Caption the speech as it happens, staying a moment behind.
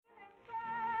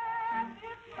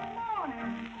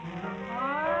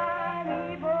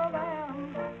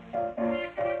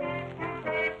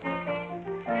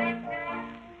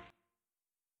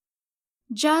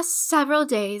Just several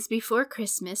days before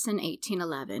Christmas in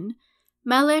 1811,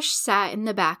 Mellish sat in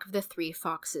the back of the Three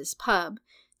Foxes pub,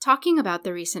 talking about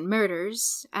the recent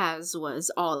murders, as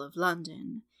was all of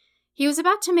London. He was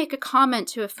about to make a comment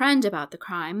to a friend about the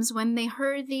crimes when they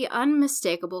heard the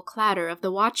unmistakable clatter of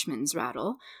the watchman's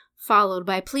rattle, followed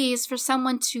by pleas for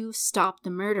someone to stop the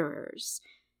murderers.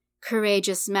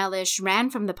 Courageous Mellish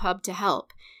ran from the pub to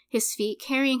help, his feet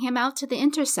carrying him out to the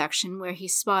intersection where he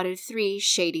spotted three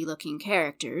shady-looking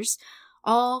characters,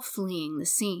 all fleeing the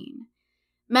scene.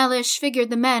 Mellish figured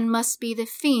the men must be the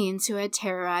fiends who had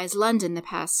terrorized London the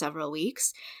past several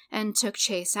weeks, and took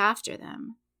chase after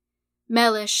them.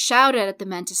 Mellish shouted at the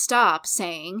men to stop,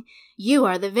 saying, "You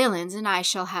are the villains, and I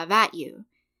shall have at you,"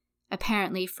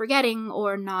 apparently forgetting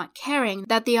or not caring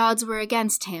that the odds were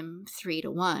against him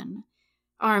 3-1.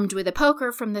 Armed with a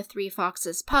poker from the Three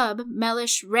Foxes pub,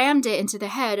 Mellish rammed it into the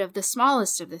head of the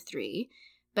smallest of the three,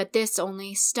 but this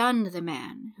only stunned the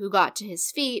man, who got to his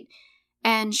feet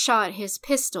and shot his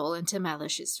pistol into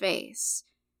Mellish's face.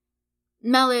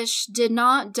 Mellish did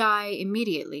not die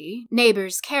immediately.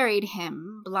 Neighbors carried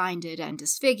him, blinded and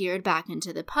disfigured, back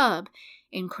into the pub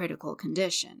in critical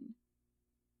condition.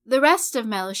 The rest of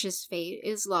Mellish's fate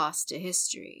is lost to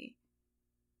history.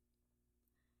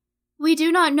 We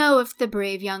do not know if the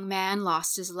brave young man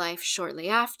lost his life shortly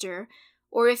after,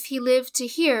 or if he lived to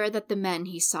hear that the men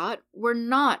he sought were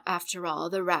not, after all,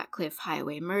 the Ratcliffe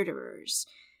highway murderers.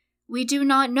 We do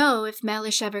not know if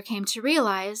Mellish ever came to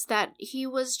realize that he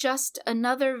was just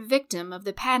another victim of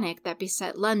the panic that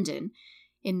beset London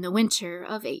in the winter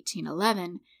of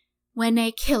 1811, when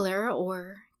a killer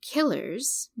or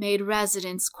killers made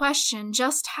residents question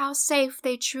just how safe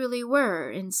they truly were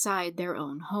inside their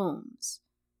own homes.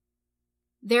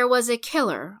 There was a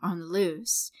killer on the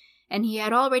loose, and he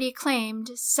had already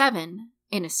claimed 7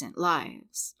 innocent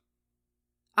lives.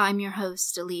 I'm your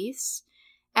host, Elise,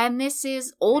 and this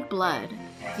is Old Blood,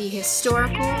 the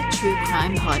historical true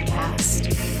crime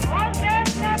podcast.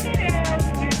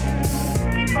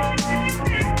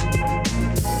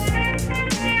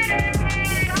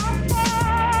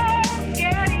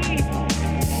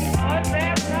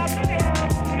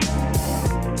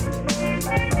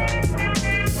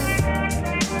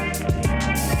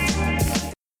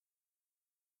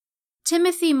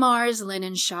 Timothy Marr's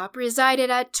linen shop resided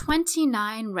at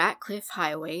 29 Ratcliffe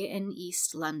Highway in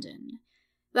East London.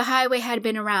 The highway had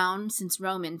been around since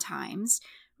Roman times,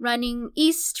 running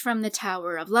east from the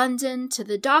Tower of London to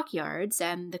the dockyards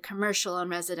and the commercial and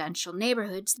residential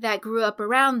neighborhoods that grew up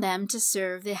around them to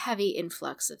serve the heavy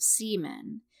influx of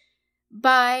seamen.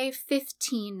 By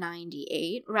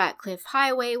 1598, Ratcliffe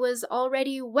Highway was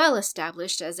already well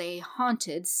established as a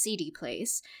haunted, seedy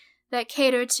place that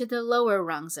catered to the lower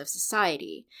rungs of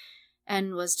society,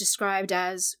 and was described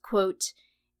as, quote,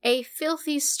 a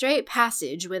filthy straight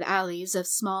passage with alleys of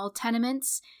small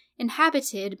tenements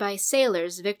inhabited by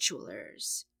sailors'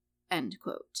 victuallers, end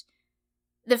quote.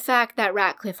 The fact that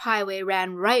Ratcliffe Highway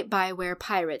ran right by where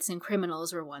pirates and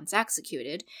criminals were once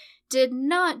executed did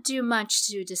not do much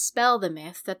to dispel the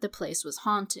myth that the place was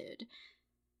haunted.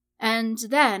 And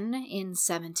then, in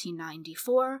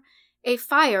 1794, a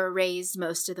fire razed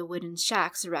most of the wooden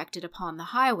shacks erected upon the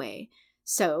highway,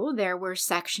 so there were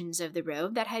sections of the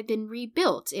road that had been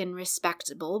rebuilt in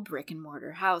respectable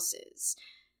brick-and-mortar houses.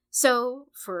 So,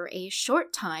 for a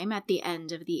short time at the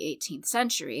end of the 18th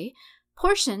century,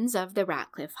 portions of the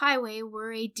Ratcliffe Highway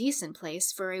were a decent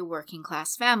place for a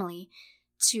working-class family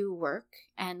to work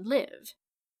and live.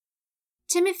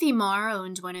 Timothy Marr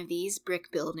owned one of these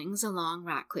brick buildings along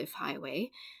Ratcliffe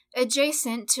Highway,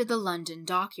 adjacent to the London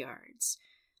dockyards.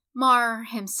 Marr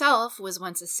himself was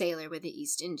once a sailor with the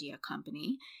East India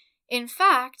Company. In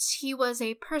fact, he was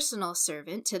a personal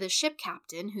servant to the ship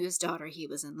captain whose daughter he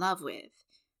was in love with.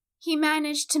 He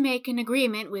managed to make an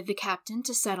agreement with the captain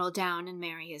to settle down and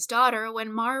marry his daughter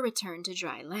when Marr returned to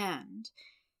dry land.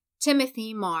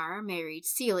 Timothy Marr married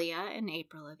Celia in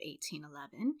April of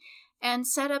 1811 and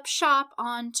set up shop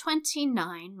on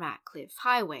 29 Ratcliffe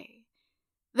Highway.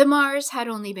 The Marrs had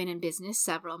only been in business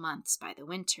several months by the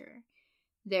winter.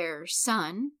 Their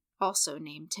son, also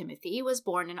named Timothy, was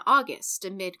born in August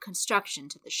amid construction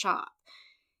to the shop.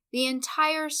 The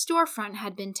entire storefront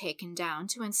had been taken down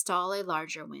to install a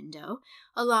larger window,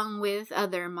 along with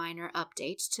other minor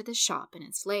updates to the shop and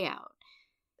its layout.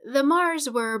 The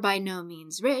Marrs were by no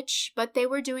means rich, but they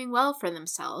were doing well for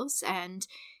themselves, and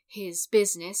his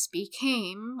business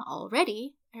became,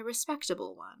 already, a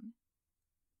respectable one.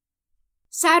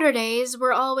 Saturdays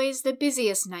were always the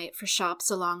busiest night for shops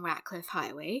along Ratcliffe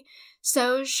Highway,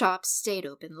 so shops stayed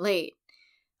open late.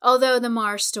 Although the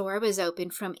Marr store was open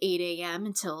from 8 a.m.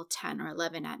 until 10 or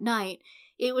 11 at night,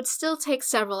 It would still take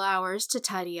several hours to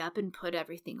tidy up and put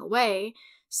everything away,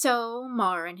 so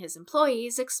Marr and his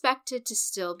employees expected to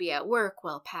still be at work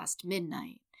well past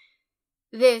midnight.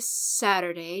 This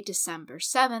Saturday, December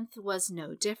 7th, was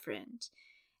no different,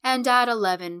 and at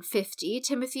 11:50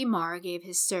 Timothy Marr gave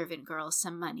his servant girl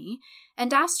some money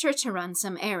and asked her to run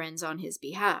some errands on his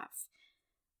behalf.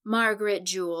 Margaret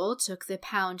Jewell took the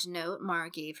pound note Marr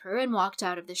gave her and walked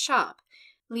out of the shop,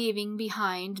 leaving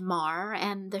behind Marr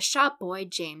and the shop boy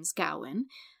James Gowan,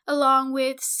 along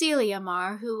with Celia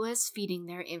Marr, who was feeding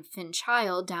their infant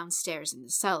child downstairs in the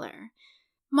cellar.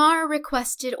 Marr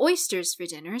requested oysters for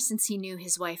dinner since he knew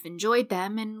his wife enjoyed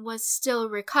them and was still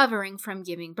recovering from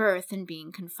giving birth and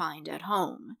being confined at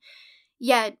home.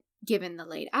 Yet, given the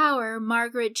late hour,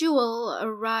 Margaret Jewell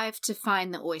arrived to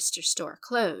find the oyster store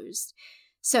closed,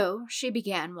 so she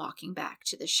began walking back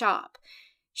to the shop.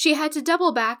 She had to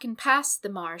double back and pass the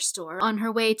Marr store on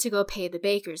her way to go pay the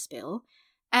baker's bill,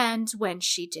 and when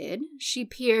she did, she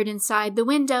peered inside the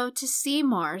window to see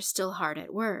Marr still hard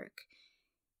at work.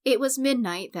 It was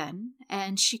midnight then,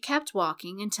 and she kept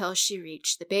walking until she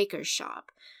reached the baker's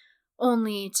shop,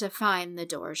 only to find the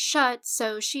door shut,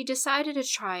 so she decided to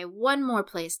try one more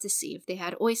place to see if they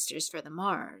had oysters for the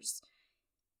Marrs.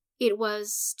 It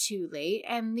was too late,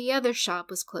 and the other shop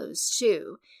was closed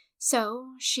too,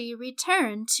 so she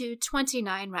returned to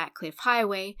 29 Ratcliffe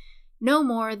Highway no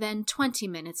more than 20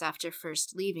 minutes after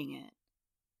first leaving it.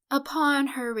 Upon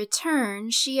her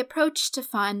return, she approached to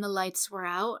find the lights were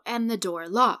out and the door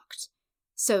locked,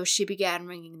 so she began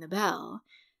ringing the bell.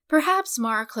 Perhaps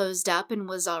Marr closed up and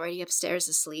was already upstairs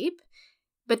asleep?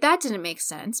 But that didn't make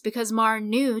sense because Marr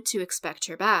knew to expect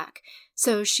her back,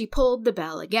 so she pulled the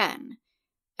bell again.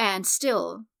 And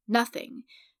still, nothing.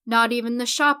 Not even the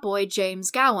shop boy James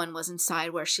Gowan was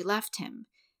inside where she left him.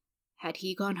 Had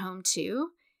he gone home too?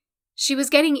 She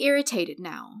was getting irritated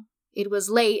now. It was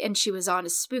late and she was on a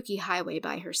spooky highway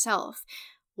by herself.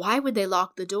 Why would they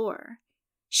lock the door?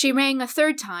 She rang a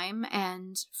third time,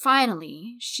 and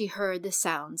finally she heard the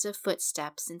sounds of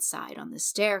footsteps inside on the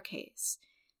staircase.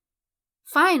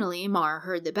 Finally, Marr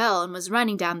heard the bell and was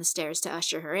running down the stairs to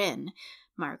usher her in,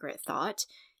 Margaret thought.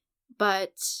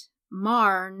 But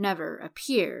Marr never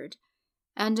appeared,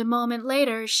 and a moment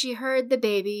later she heard the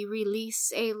baby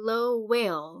release a low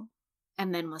wail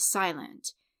and then was silent.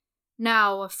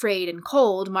 Now, afraid and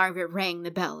cold, Margaret rang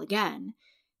the bell again.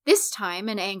 This time,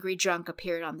 an angry drunk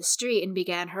appeared on the street and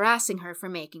began harassing her for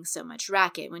making so much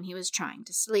racket when he was trying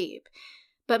to sleep.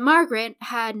 But Margaret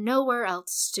had nowhere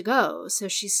else to go, so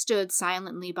she stood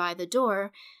silently by the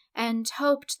door and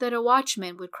hoped that a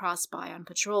watchman would cross by on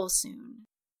patrol soon.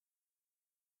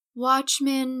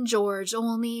 Watchman George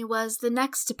Olney was the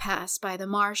next to pass by the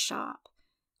Marr shop.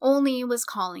 Olney was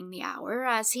calling the hour,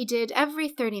 as he did every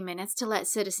 30 minutes to let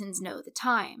citizens know the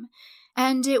time,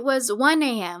 and it was 1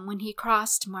 a.m. when he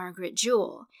crossed Margaret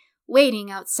Jewell, waiting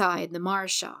outside the Marr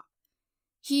shop.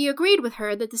 He agreed with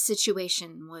her that the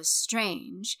situation was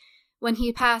strange. When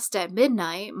he passed at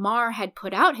midnight, Marr had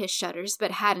put out his shutters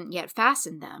but hadn't yet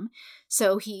fastened them,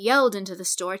 so he yelled into the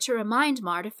store to remind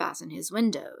Marr to fasten his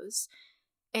windows.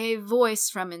 A voice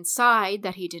from inside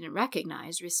that he didn't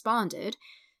recognize responded,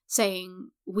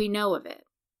 saying, "We know of it."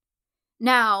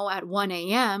 Now, at 1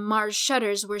 a.m., Marr's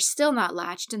shutters were still not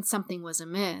latched and something was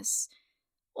amiss.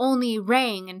 Olney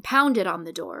rang and pounded on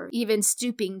the door, even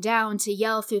stooping down to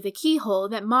yell through the keyhole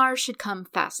that Marr should come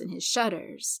fasten his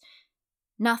shutters.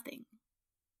 Nothing.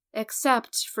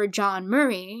 Except for John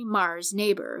Murray, Marr's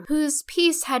neighbor, whose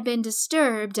peace had been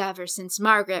disturbed ever since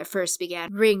Margaret first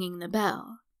began ringing the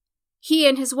bell. He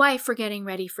and his wife were getting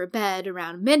ready for bed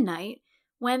around midnight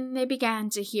when they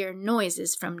began to hear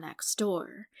noises from next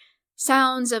door,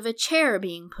 sounds of a chair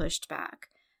being pushed back,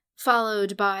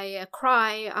 followed by a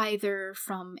cry either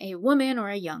from a woman or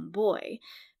a young boy,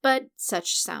 but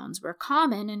such sounds were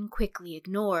common and quickly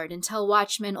ignored until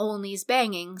Watchman Olney's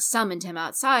banging summoned him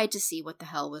outside to see what the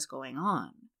hell was going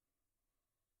on.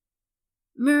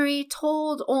 Murray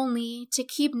told Olney to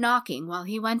keep knocking while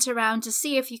he went around to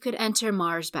see if he could enter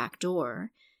Marr's back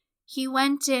door. He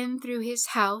went in through his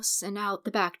house and out the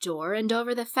back door and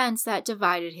over the fence that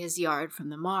divided his yard from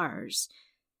the Marrs.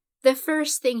 The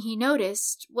first thing he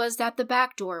noticed was that the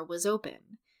back door was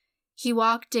open. He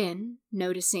walked in,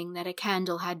 noticing that a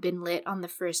candle had been lit on the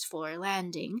first floor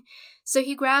landing, so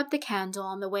he grabbed the candle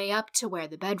on the way up to where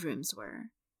the bedrooms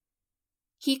were.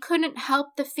 He couldn't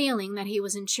help the feeling that he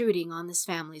was intruding on this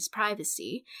family's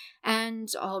privacy, and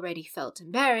already felt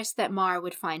embarrassed that Marr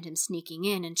would find him sneaking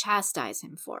in and chastise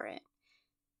him for it.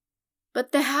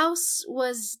 But the house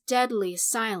was deadly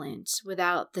silent,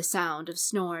 without the sound of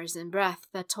snores and breath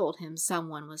that told him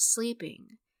someone was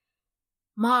sleeping.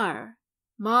 "Marr,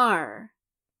 "Mar,"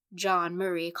 John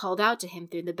Murray called out to him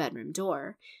through the bedroom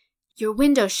door. "Your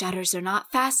window shutters are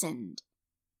not fastened."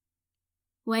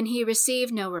 When he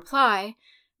received no reply,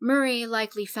 Murray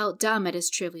likely felt dumb at his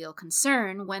trivial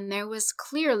concern when there was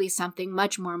clearly something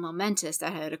much more momentous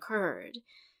that had occurred.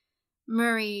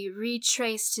 Murray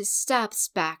retraced his steps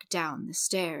back down the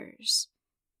stairs.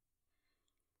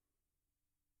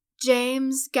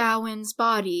 James Gowan's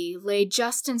body lay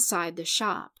just inside the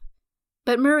shop,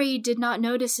 but Murray did not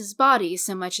notice his body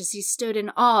so much as he stood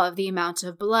in awe of the amount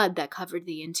of blood that covered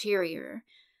the interior.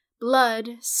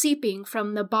 Blood seeping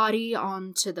from the body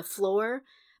onto the floor,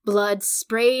 blood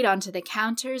sprayed onto the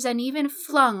counters, and even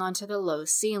flung onto the low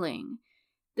ceiling.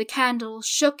 The candle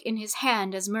shook in his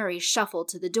hand as Murray shuffled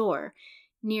to the door,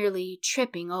 nearly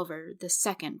tripping over the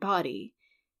second body.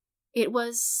 It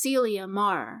was Celia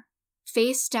Marr,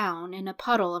 face down in a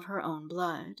puddle of her own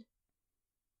blood.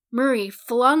 Murray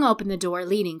flung open the door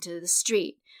leading to the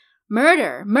street.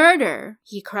 "Murder! Murder!"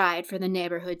 he cried for the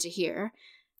neighborhood to hear.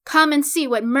 "Come and see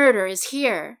what murder is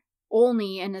here!"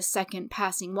 Only and a second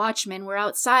passing watchmen were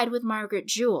outside with Margaret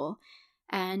Jewell,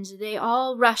 and they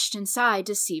all rushed inside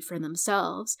to see for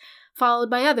themselves, followed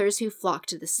by others who flocked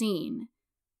to the scene.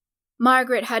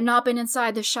 Margaret had not been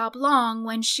inside the shop long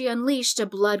when she unleashed a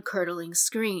blood-curdling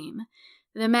scream.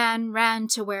 The man ran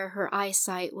to where her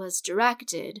eyesight was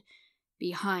directed,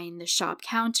 behind the shop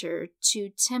counter, to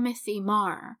Timothy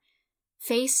Marr,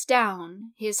 face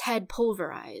down, his head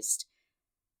pulverized.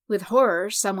 With horror,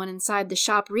 someone inside the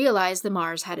shop realized the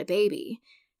Marrs had a baby.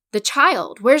 "The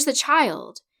child! Where's the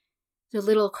child?" The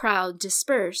little crowd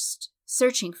dispersed,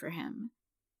 searching for him.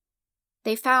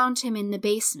 They found him in the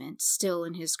basement, still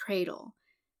in his cradle.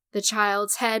 The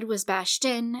child's head was bashed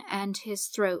in, and his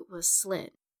throat was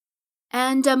slit.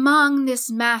 And among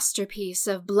this masterpiece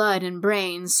of blood and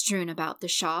brains strewn about the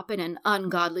shop in an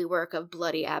ungodly work of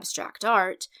bloody abstract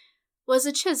art was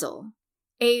a chisel,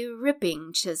 a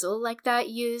ripping chisel like that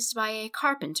used by a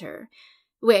carpenter,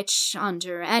 which,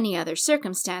 under any other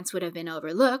circumstance, would have been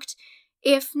overlooked,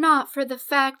 if not for the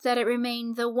fact that it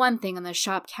remained the one thing on the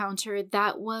shop counter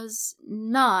that was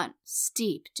not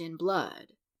steeped in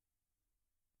blood.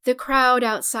 The crowd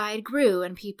outside grew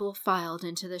and people filed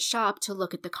into the shop to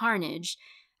look at the carnage,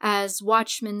 as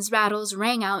watchmen's rattles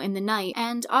rang out in the night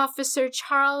and Officer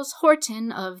Charles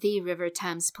Horton of the River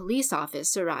Thames Police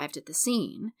Office arrived at the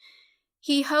scene.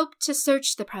 He hoped to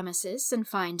search the premises and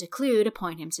find a clue to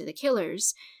point him to the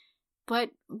killers,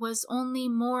 but was only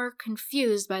more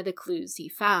confused by the clues he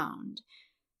found.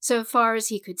 So far as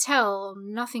he could tell,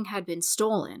 nothing had been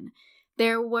stolen.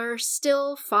 There were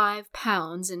still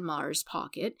 £5 in Marr's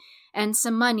pocket, and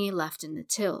some money left in the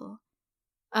till.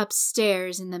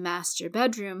 Upstairs in the master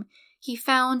bedroom, he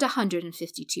found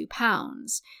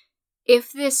 £152.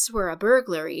 If this were a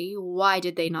burglary, why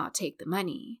did they not take the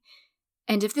money?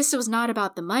 And if this was not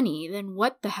about the money, then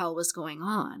what the hell was going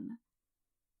on?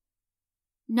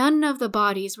 None of the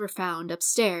bodies were found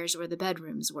upstairs where the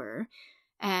bedrooms were,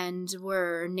 and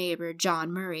were neighbor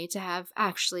John Murray to have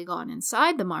actually gone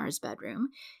inside the Marrs' bedroom,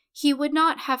 he would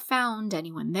not have found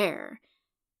anyone there.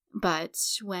 But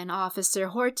when Officer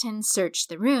Horton searched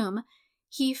the room,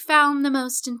 he found the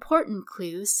most important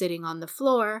clue sitting on the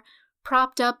floor,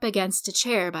 propped up against a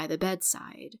chair by the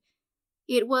bedside.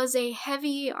 It was a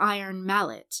heavy iron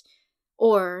mallet,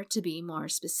 or, to be more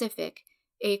specific,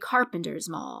 a carpenter's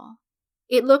maul.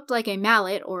 It looked like a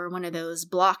mallet or one of those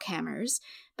block hammers,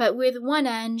 but with one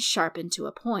end sharpened to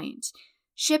a point.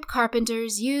 Ship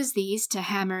carpenters use these to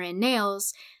hammer in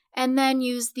nails, and then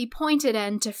use the pointed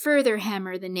end to further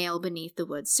hammer the nail beneath the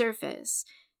wood surface.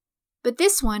 But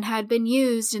this one had been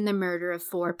used in the murder of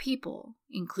 4 people,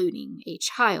 including a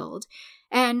child,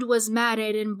 and was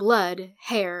matted in blood,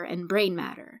 hair, and brain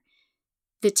matter.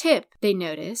 The tip, they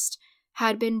noticed,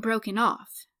 had been broken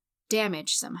off,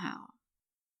 damaged somehow.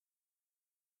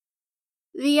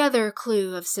 The other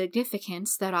clue of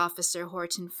significance that Officer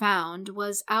Horton found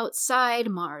was outside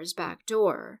Marr's back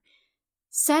door.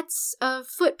 Sets of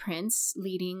footprints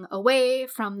leading away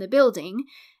from the building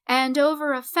and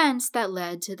over a fence that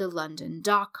led to the London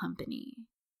Dock Company.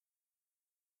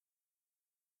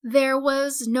 There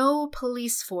was no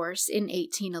police force in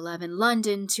 1811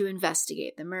 London to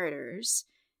investigate the murders.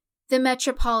 The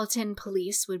Metropolitan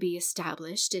Police would be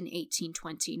established in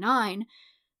 1829,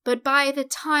 but by the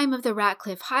time of the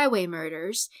Ratcliffe Highway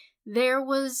murders, there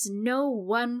was no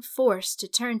one force to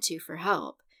turn to for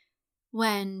help.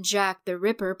 When Jack the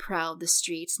Ripper prowled the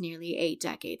streets nearly 8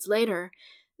 decades later,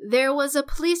 there was a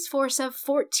police force of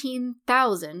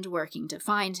 14,000 working to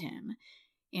find him.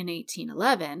 In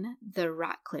 1811, the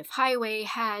Ratcliffe Highway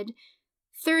had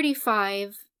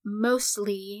 35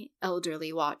 mostly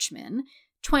elderly watchmen,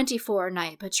 24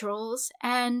 night patrols,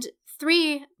 and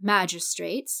 3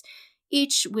 magistrates,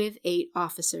 each with 8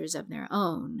 officers of their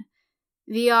own.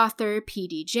 The author,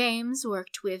 P.D. James,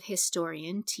 worked with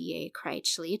historian T.A.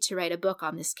 Critchley to write a book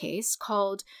on this case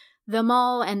called The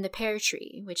Mall and the Pear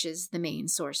Tree, which is the main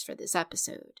source for this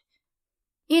episode.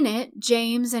 In it,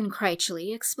 James and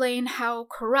Critchley explain how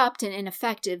corrupt and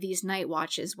ineffective these night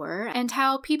watches were, and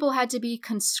how people had to be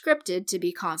conscripted to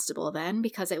be constable then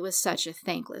because it was such a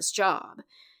thankless job.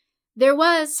 There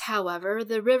was, however,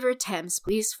 the River Thames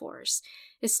Police Force,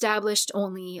 established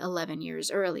only 11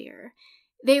 years earlier.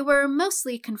 They were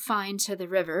mostly confined to the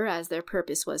river as their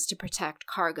purpose was to protect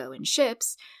cargo and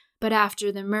ships, but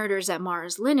after the murders at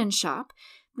Marr's linen shop,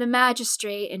 the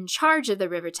magistrate in charge of the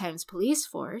River Thames Police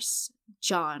Force,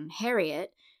 John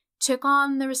Harriet, took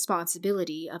on the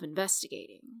responsibility of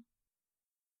investigating.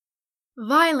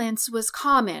 Violence was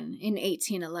common in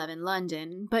 1811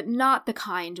 London, but not the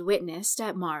kind witnessed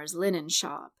at Marr's linen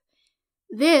shop.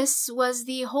 This was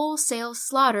the wholesale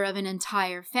slaughter of an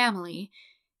entire family,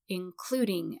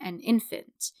 including an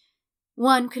infant.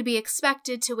 One could be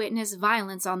expected to witness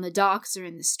violence on the docks or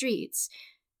in the streets,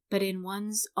 but in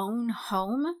one's own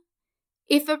home?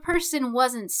 If a person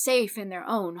wasn't safe in their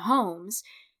own homes,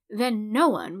 then no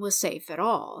one was safe at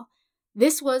all.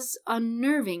 This was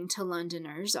unnerving to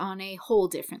Londoners on a whole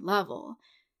different level.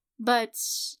 But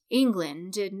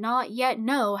England did not yet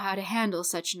know how to handle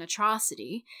such an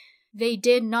atrocity. They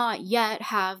did not yet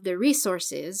have the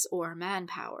resources or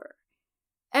manpower.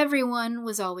 Everyone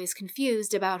was always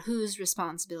confused about whose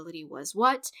responsibility was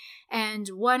what, and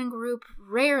one group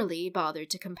rarely bothered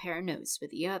to compare notes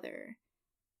with the other.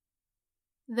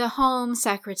 The Home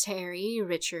Secretary,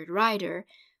 Richard Ryder,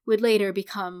 would later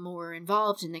become more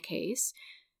involved in the case,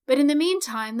 but in the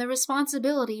meantime the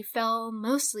responsibility fell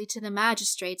mostly to the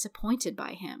magistrates appointed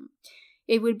by him.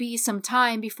 It would be some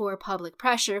time before public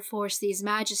pressure forced these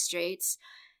magistrates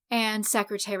and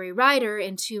Secretary Ryder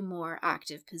into more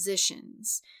active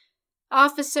positions.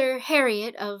 Officer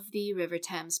Harriet of the River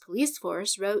Thames Police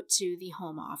Force wrote to the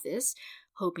Home Office,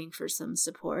 hoping for some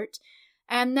support,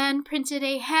 and then printed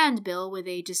a handbill with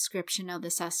a description of the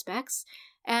suspects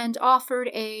and offered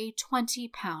a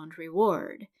 £20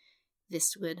 reward.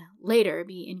 This would later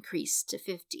be increased to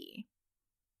 £50.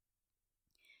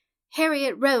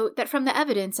 Harriet wrote that from the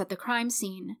evidence at the crime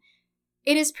scene,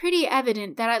 it is pretty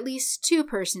evident that at least 2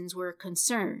 persons were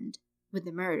concerned with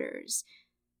the murders.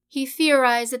 He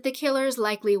theorized that the killers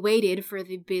likely waited for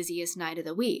the busiest night of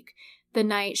the week, the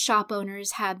night shop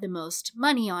owners had the most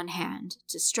money on hand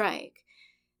to strike.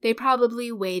 They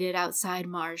probably waited outside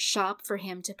Marr's shop for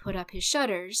him to put up his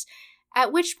shutters,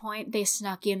 at which point they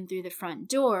snuck in through the front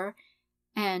door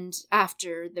and,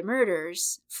 after the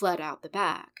murders, fled out the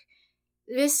back.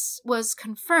 This was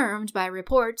confirmed by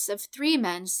reports of 3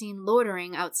 men seen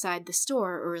loitering outside the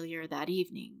store earlier that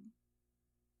evening.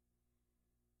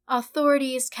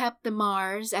 Authorities kept the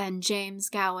Marrs and James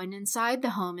Gowan inside the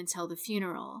home until the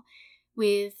funeral,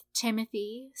 with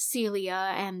Timothy,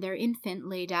 Celia, and their infant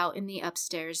laid out in the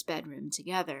upstairs bedroom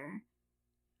together.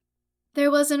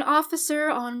 There was an officer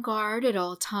on guard at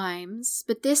all times,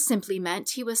 but this simply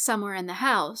meant he was somewhere in the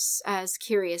house, as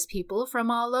curious people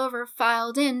from all over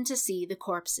filed in to see the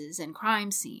corpses and crime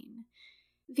scene.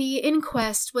 The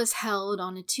inquest was held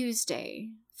on a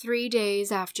Tuesday, 3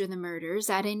 days after the murders,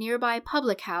 at a nearby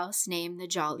public house named the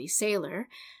Jolly Sailor,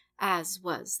 as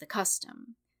was the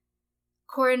custom.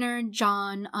 Coroner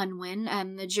John Unwin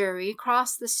and the jury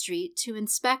crossed the street to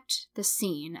inspect the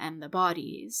scene and the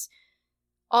bodies.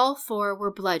 All 4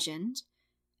 were bludgeoned,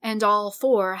 and all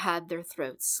 4 had their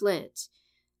throats slit.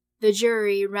 The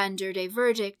jury rendered a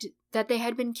verdict that they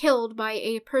had been killed by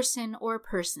a person or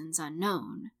persons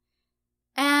unknown.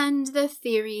 And the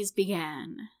theories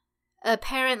began.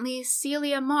 Apparently,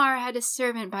 Celia Marr had a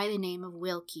servant by the name of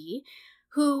Wilkie,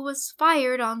 who was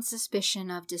fired on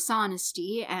suspicion of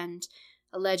dishonesty and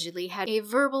allegedly had a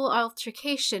verbal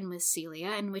altercation with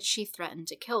Celia in which she threatened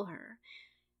to kill her.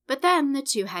 But then the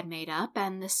 2 had made up,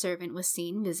 and the servant was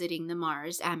seen visiting the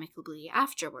Marrs amicably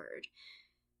afterward.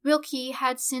 Wilkie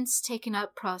had since taken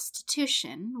up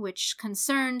prostitution, which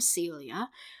concerned Celia,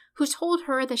 who told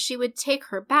her that she would take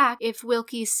her back if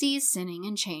Wilkie ceased sinning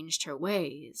and changed her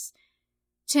ways.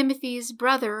 Timothy's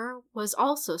brother was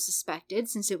also suspected,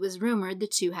 since it was rumored the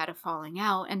 2 had a falling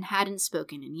out and hadn't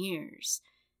spoken in years.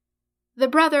 The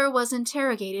brother was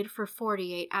interrogated for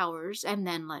 48 hours and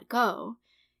then let go.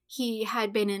 He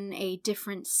had been in a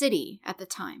different city at the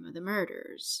time of the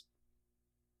murders.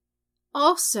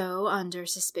 Also under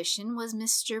suspicion was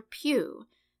Mr. Pugh,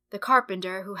 the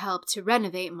carpenter who helped to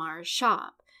renovate Marr's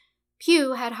shop.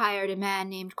 Pugh had hired a man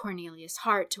named Cornelius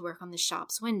Hart to work on the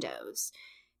shop's windows.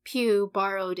 Pugh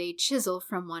borrowed a chisel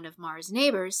from one of Mar's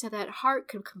neighbors so that Hart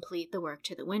could complete the work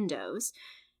to the windows,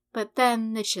 but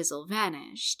then the chisel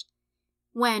vanished.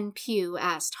 When Pugh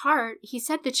asked Hart, he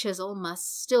said the chisel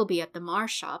must still be at the Mar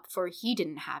shop, for he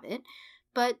didn't have it,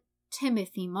 but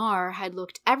Timothy Mar had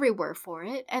looked everywhere for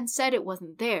it and said it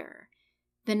wasn't there.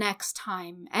 The next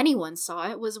time anyone saw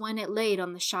it was when it laid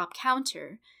on the shop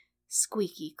counter,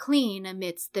 squeaky clean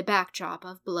amidst the backdrop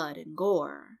of blood and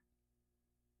gore.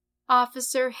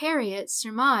 Officer Harriet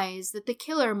surmised that the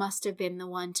killer must have been the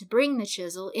one to bring the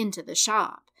chisel into the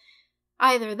shop.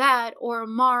 Either that, or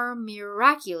Mar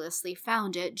miraculously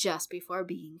found it just before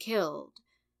being killed.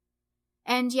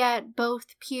 And yet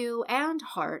both Pugh and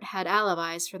Hart had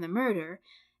alibis for the murder,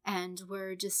 and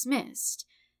were dismissed,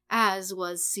 as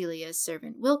was Celia's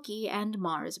servant Wilkie and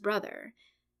Mar's brother.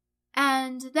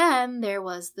 And then there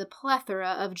was the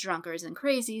plethora of drunkards and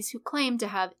crazies who claimed to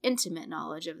have intimate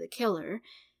knowledge of the killer,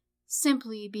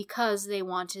 simply because they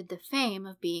wanted the fame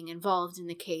of being involved in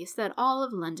the case that all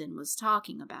of London was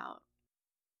talking about.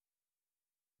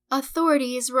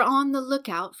 Authorities were on the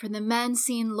lookout for the men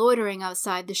seen loitering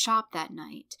outside the shop that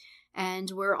night,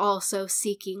 and were also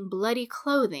seeking bloody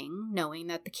clothing, knowing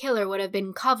that the killer would have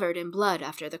been covered in blood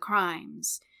after the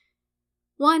crimes.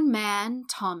 One man,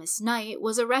 Thomas Knight,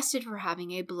 was arrested for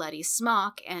having a bloody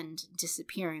smock and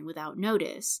disappearing without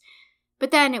notice, but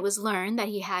then it was learned that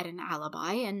he had an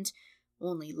alibi and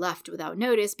only left without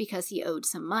notice because he owed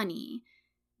some money.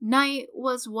 Knight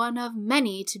was one of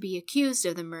many to be accused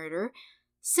of the murder,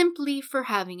 simply for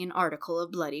having an article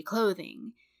of bloody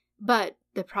clothing. But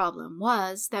the problem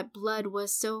was that blood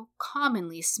was so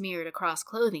commonly smeared across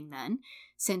clothing then,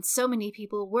 since so many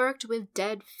people worked with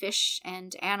dead fish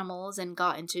and animals and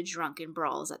got into drunken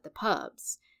brawls at the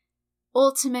pubs.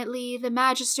 Ultimately, the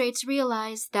magistrates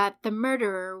realized that the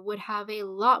murderer would have a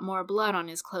lot more blood on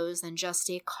his clothes than just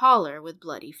a collar with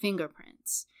bloody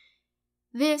fingerprints.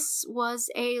 This was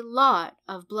a lot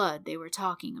of blood they were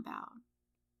talking about.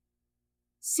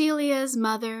 Celia's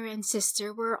mother and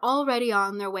sister were already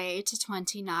on their way to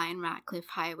 29 Ratcliffe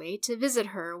Highway to visit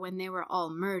her when they were all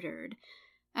murdered,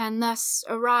 and thus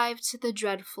arrived to the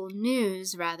dreadful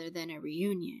news rather than a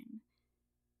reunion.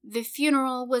 The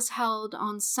funeral was held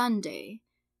on Sunday,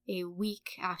 a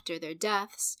week after their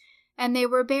deaths, and they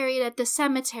were buried at the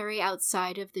cemetery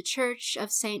outside of the Church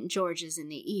of St. George's in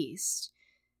the East.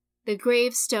 The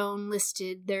gravestone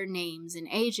listed their names and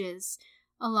ages,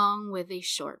 along with a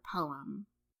short poem.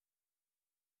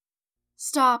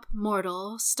 Stop,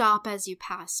 mortal, stop as you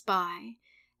pass by,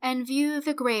 and view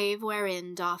the grave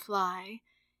wherein doth lie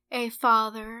a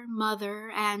father,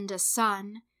 mother, and a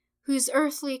son, whose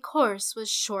earthly course was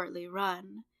shortly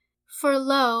run. For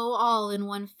lo, all in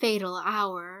one fatal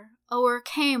hour,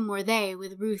 o'ercame were they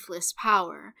with ruthless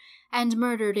power, and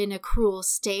murdered in a cruel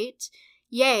state,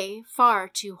 yea, far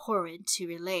too horrid to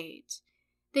relate.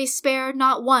 They spared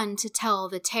not one to tell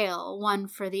the tale, one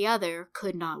for the other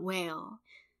could not wail.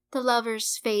 The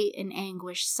lovers' fate in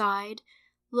anguish sighed,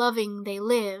 loving they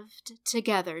lived,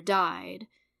 together died.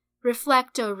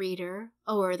 Reflect, O reader,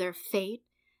 o'er their fate,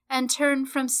 and turn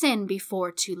from sin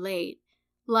before too late.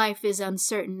 Life is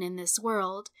uncertain in this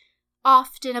world,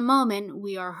 oft in a moment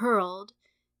we are hurled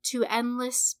to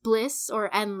endless bliss or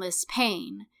endless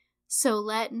pain, so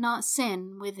let not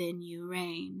sin within you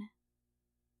reign.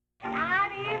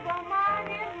 An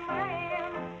evil-minded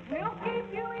man will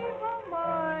keep you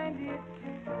evil-minded.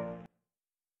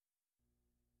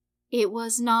 It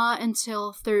was not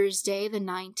until Thursday the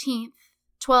 19th,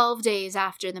 12 days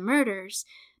after the murders,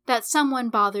 that someone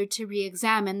bothered to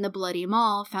re-examine the bloody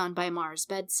maul found by Mar's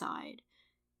bedside.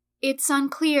 It's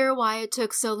unclear why it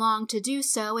took so long to do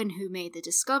so and who made the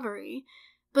discovery,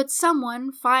 but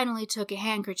someone finally took a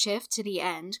handkerchief to the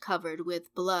end covered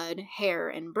with blood, hair,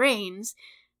 and brains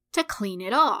to clean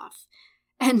it off,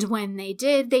 and when they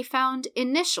did, they found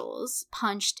initials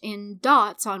punched in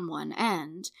dots on one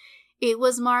end. It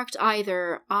was marked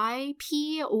either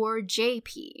IP or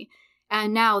JP,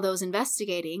 and now those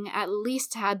investigating at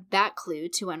least had that clue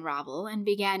to unravel and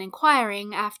began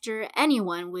inquiring after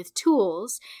anyone with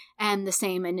tools and the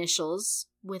same initials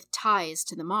with ties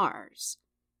to the Mars.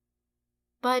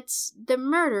 But the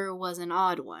murder was an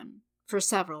odd one, for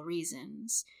several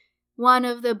reasons. One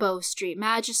of the Bow Street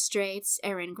magistrates,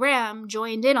 Aaron Graham,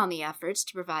 joined in on the efforts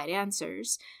to provide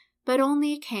answers, but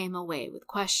only came away with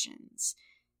questions.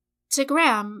 To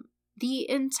Graham, the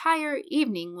entire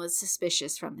evening was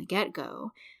suspicious from the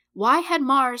get-go. Why had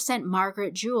Mar sent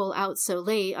Margaret Jewell out so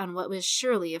late on what was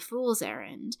surely a fool's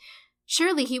errand?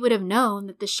 Surely he would have known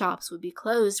that the shops would be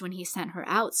closed when he sent her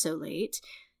out so late.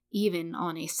 even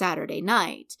on a Saturday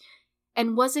night.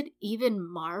 And was it even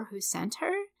Mar who sent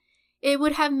her? It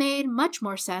would have made much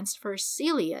more sense for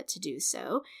Celia to do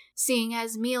so, seeing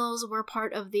as meals were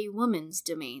part of the woman's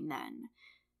domain then.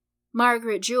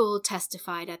 Margaret Jewell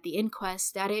testified at the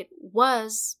inquest that it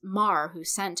was Mar who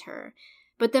sent her,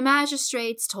 but the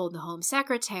magistrates told the Home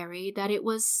Secretary that it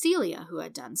was Celia who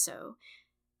had done so.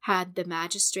 Had the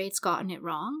magistrates gotten it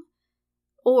wrong?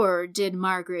 Or did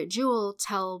Margaret Jewell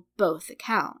tell both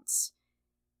accounts?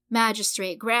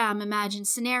 Magistrate Graham imagined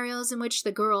scenarios in which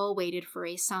the girl waited for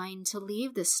a sign to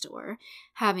leave the store,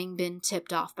 having been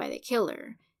tipped off by the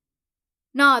killer.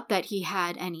 Not that he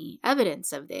had any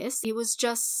evidence of this, it was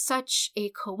just such a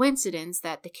coincidence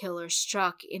that the killer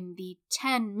struck in the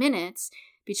 10 minutes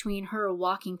between her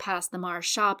walking past the Mar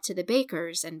shop to the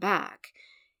baker's and back.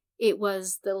 It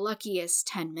was the luckiest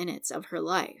 10 minutes of her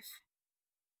life.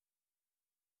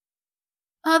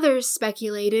 Others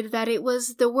speculated that it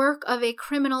was the work of a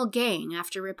criminal gang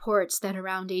after reports that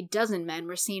around a dozen men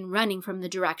were seen running from the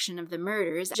direction of the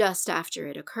murders just after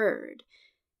it occurred.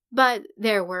 But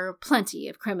there were plenty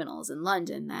of criminals in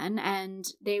London then, and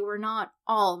they were not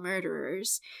all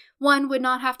murderers. One would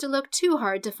not have to look too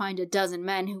hard to find a dozen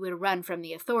men who would run from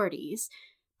the authorities,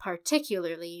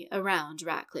 particularly around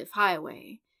Ratcliffe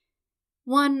Highway.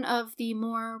 One of the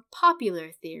more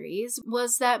popular theories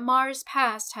was that Mar's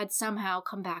past had somehow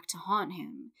come back to haunt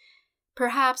him.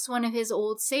 Perhaps one of his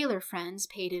old sailor friends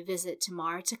paid a visit to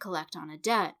Mar to collect on a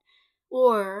debt,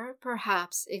 or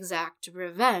perhaps exact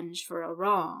revenge for a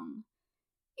wrong.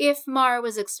 If Mar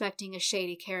was expecting a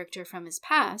shady character from his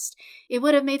past, it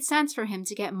would have made sense for him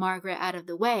to get Margaret out of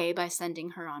the way by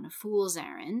sending her on a fool's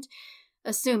errand,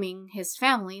 assuming his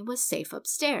family was safe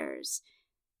upstairs.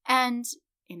 And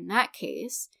in that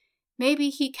case, maybe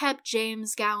he kept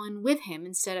James Gowan with him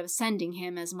instead of sending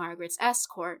him as Margaret's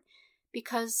escort,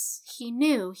 because he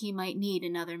knew he might need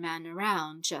another man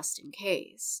around just in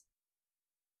case.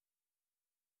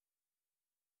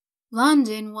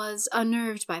 London was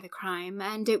unnerved by the crime,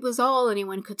 and it was all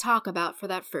anyone could talk about for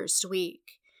that first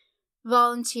week.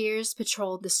 Volunteers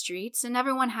patrolled the streets, and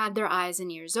everyone had their eyes and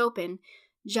ears open,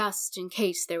 just in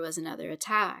case there was another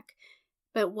attack.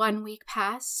 But 1 week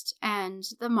passed, and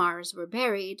the Mars were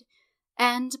buried,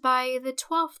 and by the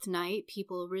 12th night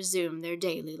people resumed their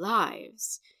daily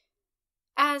lives.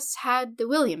 As had the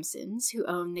Williamsons, who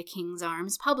owned the King's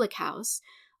Arms public house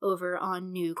over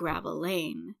on New Gravel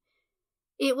Lane.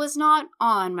 It was not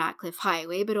on Ratcliffe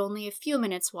Highway, but only a few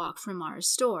minutes' walk from Mar's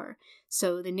store,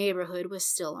 so the neighborhood was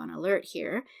still on alert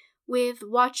here, with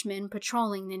watchmen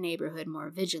patrolling the neighborhood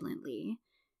more vigilantly.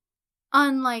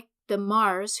 Unlike the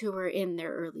Mars, who were in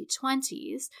their early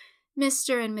 20s,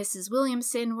 Mr. and Mrs.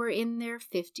 Williamson were in their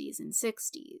 50s and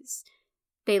 60s.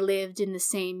 They lived in the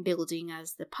same building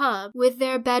as the pub, with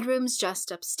their bedrooms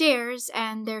just upstairs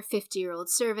and their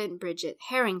 50-year-old servant Bridget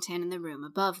Harrington in the room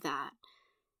above that.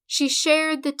 She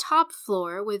shared the top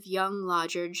floor with young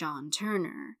lodger John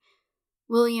Turner.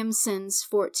 Williamson's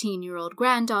 14-year-old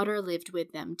granddaughter lived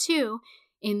with them too,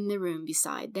 in the room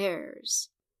beside theirs.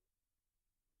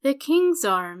 The King's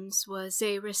Arms was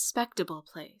a respectable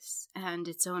place, and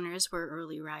its owners were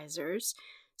early risers,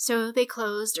 so they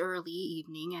closed early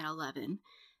evening at 11,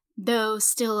 though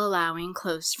still allowing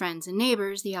close friends and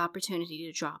neighbors the opportunity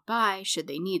to drop by should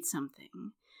they need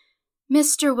something.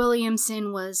 Mr.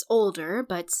 Williamson was older,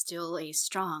 but still a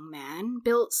strong man,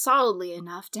 built solidly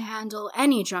enough to handle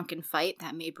any drunken fight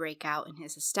that may break out in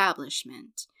his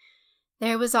establishment.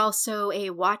 There was also a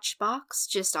watch box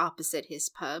just opposite his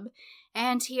pub,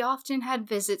 and he often had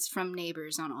visits from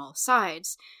neighbors on all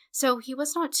sides, so he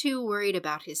was not too worried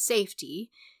about his safety,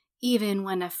 even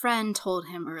when a friend told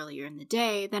him earlier in the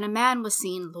day that a man was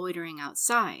seen loitering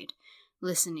outside,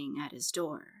 listening at his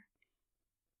door.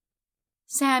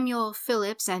 Samuel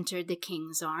Phillips entered the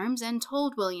King's Arms and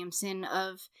told Williamson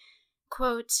of,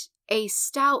 quote, a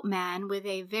stout man with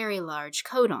a very large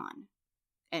coat on,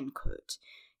 end quote,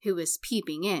 who was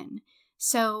peeping in,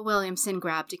 so Williamson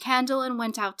grabbed a candle and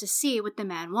went out to see what the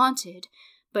man wanted,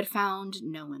 but found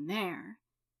no one there.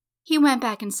 He went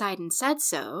back inside and said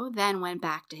so, then went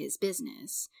back to his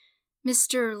business.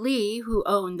 Mr. Lee, who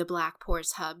owned the Black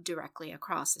Ports Hub directly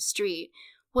across the street,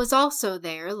 was also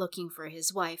there looking for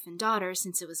his wife and daughter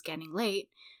since it was getting late,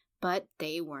 but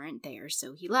they weren't there,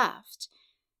 so he left.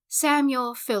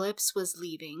 Samuel Phillips was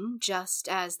leaving just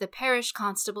as the parish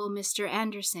constable, Mr.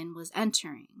 Anderson, was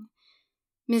entering.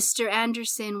 Mr.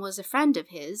 Anderson was a friend of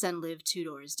his and lived 2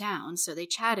 doors down, so they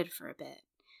chatted for a bit.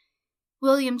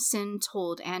 Williamson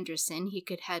told Anderson he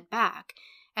could head back,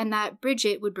 and that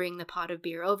Bridget would bring the pot of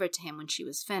beer over to him when she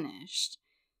was finished.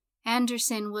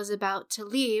 Anderson was about to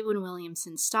leave when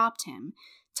Williamson stopped him,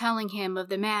 telling him of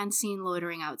the man seen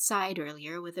loitering outside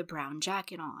earlier with a brown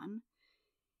jacket on.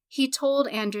 He told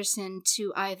Anderson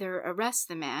to either arrest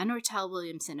the man or tell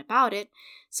Williamson about it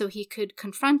so he could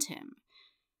confront him.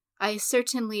 "I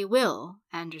certainly will,"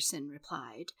 Anderson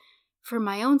replied, "for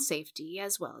my own safety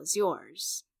as well as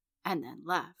yours," and then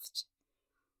left.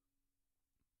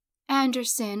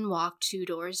 Anderson walked 2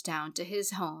 doors down to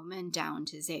his home and downed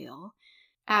his ale.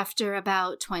 After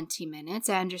about 20 minutes,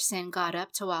 Anderson got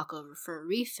up to walk over for a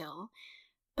refill,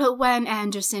 but when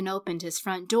Anderson opened his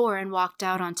front door and walked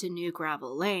out onto New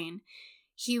Gravel Lane,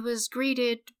 he was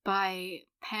greeted by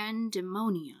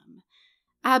pandemonium.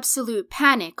 Absolute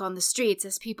panic on the streets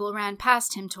as people ran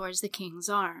past him towards the King's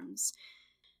Arms.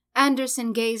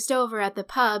 Anderson gazed over at the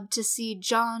pub to see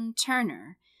John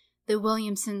Turner, the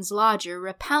Williamsons' lodger,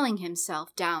 rappelling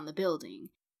himself down the building,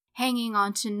 hanging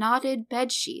onto knotted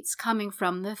bedsheets coming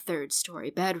from the 3rd-story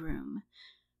bedroom.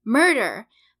 "Murder!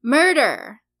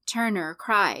 Murder!" Turner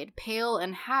cried, pale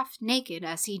and half-naked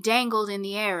as he dangled in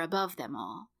the air above them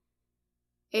all.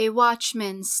 A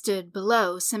watchman stood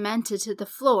below, cemented to the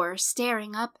floor,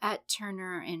 staring up at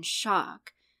Turner in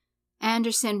shock.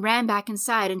 Anderson ran back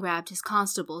inside and grabbed his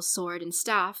constable's sword and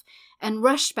staff, and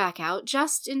rushed back out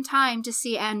just in time to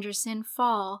see Anderson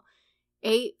fall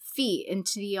 8 feet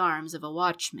into the arms of a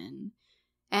watchman.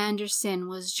 Anderson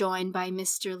was joined by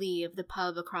Mr. Lee of the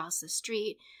pub across the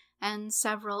street, and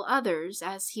several others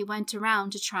as he went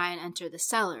around to try and enter the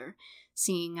cellar,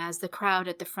 seeing as the crowd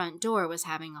at the front door was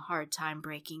having a hard time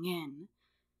breaking in.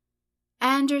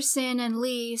 Anderson and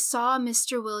Lee saw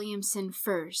Mr. Williamson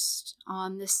first,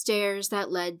 on the stairs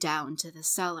that led down to the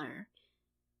cellar.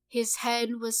 His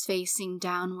head was facing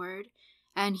downward,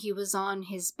 and he was on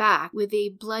his back with a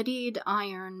bloodied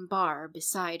iron bar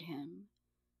beside him.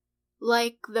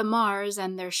 Like the Mars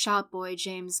and their shopboy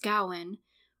James Gowan,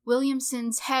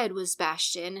 Williamson's head was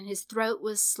bashed in and his throat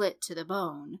was slit to the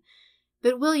bone,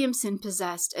 but Williamson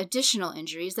possessed additional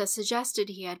injuries that suggested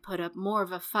he had put up more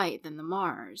of a fight than the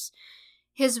Mars.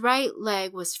 His right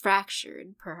leg was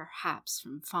fractured, perhaps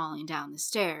from falling down the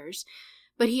stairs,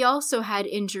 but he also had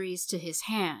injuries to his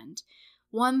hand.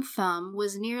 One thumb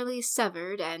was nearly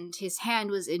severed, and his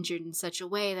hand was injured in such a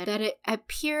way that it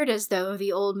appeared as though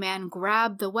the old man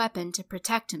grabbed the weapon to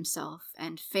protect himself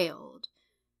and failed.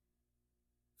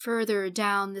 Further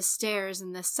down the stairs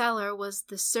in the cellar was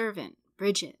the servant,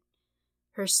 Bridget,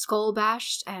 her skull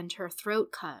bashed and her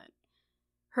throat cut.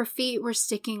 Her feet were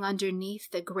sticking underneath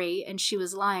the grate, and she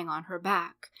was lying on her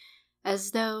back,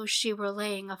 as though she were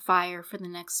laying a fire for the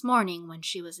next morning when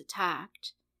she was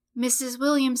attacked. Mrs.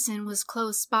 Williamson was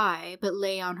close by, but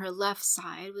lay on her left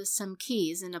side with some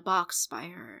keys in a box by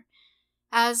her.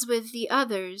 As with the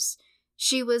others,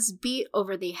 she was beat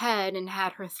over the head and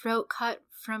had her throat cut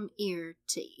from ear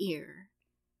to ear.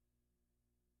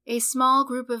 A small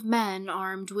group of men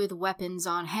armed with weapons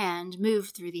on hand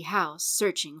moved through the house,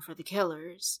 searching for the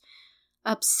killers.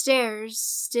 Upstairs,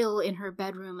 still in her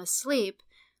bedroom asleep,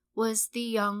 was the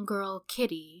young girl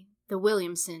Kitty, the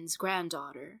Williamsons'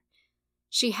 granddaughter.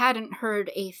 She hadn't heard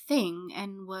a thing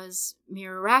and was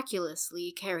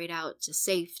miraculously carried out to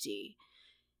safety.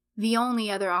 The only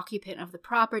other occupant of the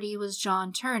property was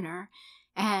John Turner,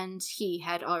 and he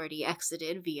had already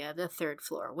exited via the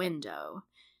 3rd-floor window.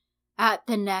 At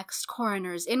the next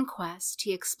coroner's inquest,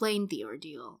 he explained the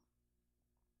ordeal.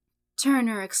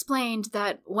 Turner explained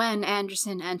that when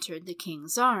Anderson entered the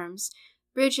King's Arms,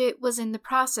 Bridget was in the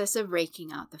process of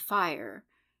raking out the fire.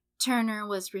 Turner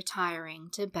was retiring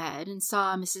to bed and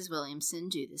saw Mrs. Williamson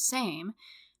do the same,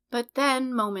 but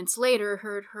then, moments later,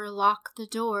 heard her lock the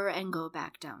door and go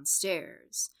back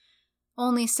downstairs.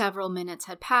 Only several minutes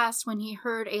had passed when he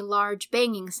heard a large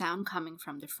banging sound coming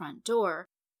from the front door,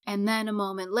 and then a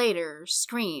moment later,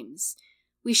 screams.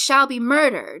 "We shall be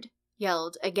murdered!"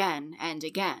 yelled again and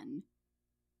again.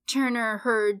 Turner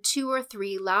heard 2 or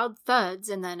 3 loud thuds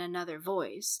and then another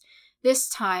voice. This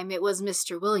time it was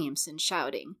Mr. Williamson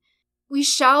shouting, "We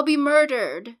shall be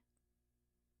murdered!"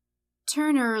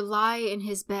 Turner lay in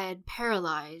his bed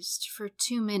paralyzed for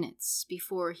 2 minutes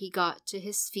before he got to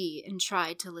his feet and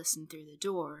tried to listen through the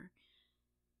door.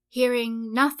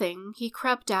 Hearing nothing, he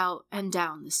crept out and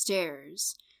down the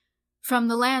stairs. From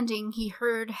the landing he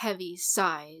heard heavy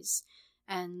sighs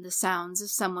and the sounds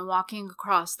of someone walking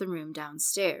across the room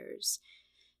downstairs.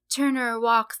 Turner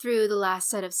walked through the last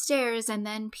set of stairs and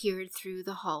then peered through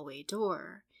the hallway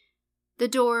door. The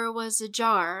door was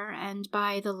ajar, and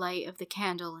by the light of the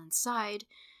candle inside,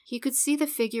 he could see the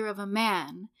figure of a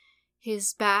man,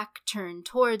 his back turned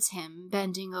towards him,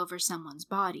 bending over someone's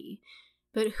body,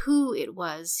 but who it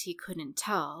was he couldn't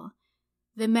tell.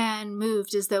 The man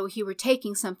moved as though he were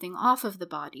taking something off of the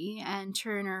body, and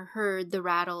Turner heard the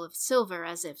rattle of silver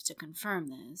as if to confirm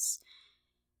this.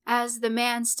 As the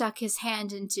man stuck his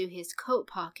hand into his coat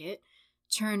pocket,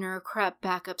 Turner crept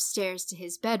back upstairs to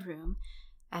his bedroom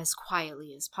as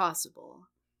quietly as possible.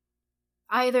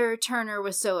 Either Turner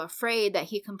was so afraid that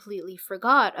he completely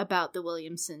forgot about the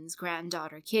Williamsons'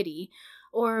 granddaughter Kitty,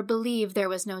 or believed there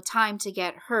was no time to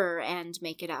get her and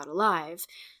make it out alive,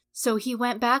 so he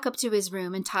went back up to his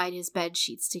room and tied his bed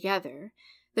sheets together.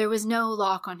 There was no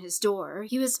lock on his door.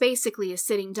 He was basically a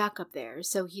sitting duck up there,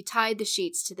 so he tied the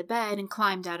sheets to the bed and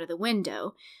climbed out of the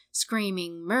window,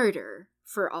 screaming murder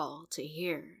for all to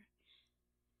hear.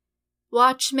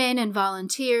 Watchmen and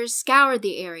volunteers scoured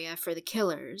the area for the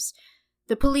killers.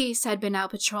 The police had been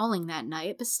out patrolling that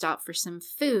night, but stopped for some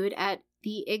food at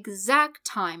the exact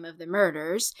time of the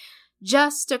murders,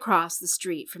 just across the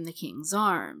street from the King's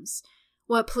Arms.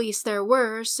 What police there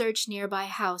were searched nearby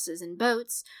houses and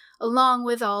boats, along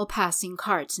with all passing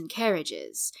carts and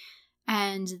carriages,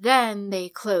 and then they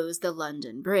closed the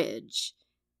London Bridge.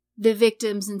 The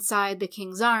victims inside the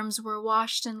King's Arms were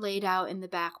washed and laid out in the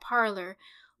back parlor,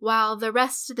 while the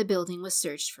rest of the building was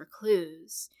searched for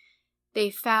clues. They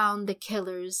found the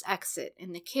killer's exit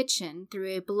in the kitchen through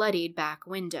a bloodied back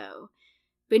window.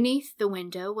 Beneath the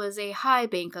window was a high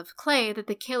bank of clay that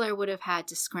the killer would have had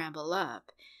to scramble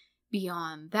up.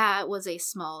 Beyond that was a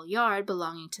small yard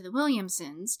belonging to the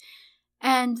Williamsons,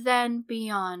 and then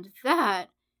beyond that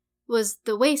was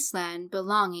the wasteland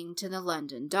belonging to the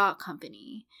London Dock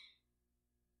Company.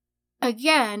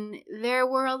 Again, there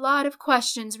were a lot of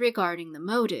questions regarding the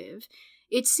motive.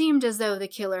 It seemed as though the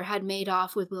killer had made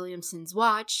off with Williamson's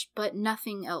watch, but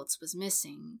nothing else was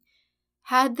missing.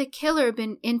 Had the killer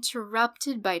been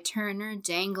interrupted by Turner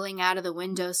dangling out of the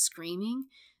window screaming,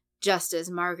 just as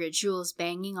Margaret Jewell's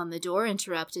banging on the door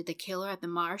interrupted the killer at the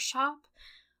Mars shop?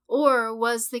 Or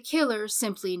was the killer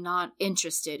simply not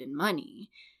interested in money?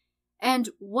 And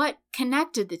what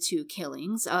connected the two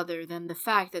killings other than the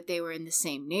fact that they were in the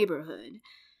same neighborhood?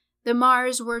 The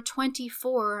Mars were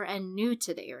 24 and new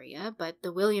to the area, but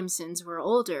the Williamsons were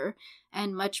older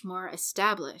and much more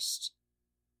established.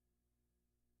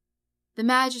 The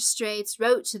magistrates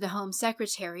wrote to the Home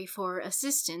Secretary for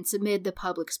assistance amid the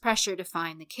public's pressure to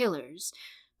find the killers,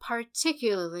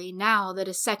 particularly now that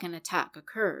a second attack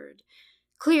occurred.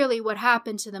 Clearly, what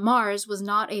happened to the Mars was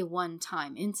not a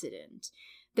one-time incident.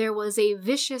 There was a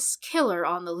vicious killer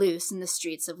on the loose in the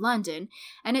streets of London,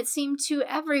 and it seemed to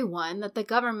everyone that the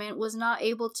government was not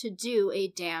able to do a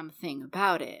damn thing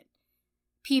about it.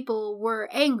 People were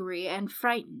angry and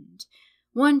frightened.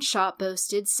 One shop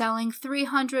boasted selling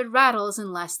 300 rattles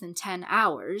in less than 10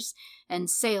 hours, and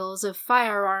sales of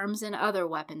firearms and other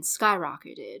weapons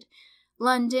skyrocketed.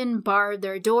 London barred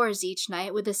their doors each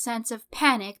night with a sense of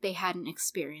panic they hadn't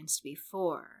experienced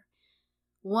before.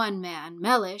 One man,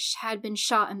 Mellish, had been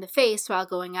shot in the face while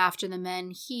going after the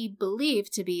men he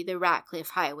believed to be the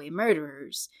Ratcliffe highway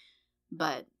murderers,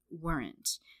 but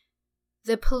weren't.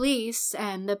 The police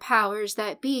and the powers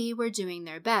that be were doing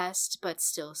their best, but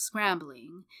still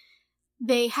scrambling.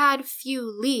 They had few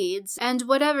leads, and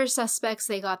whatever suspects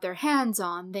they got their hands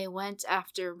on, they went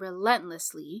after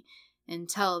relentlessly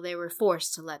until they were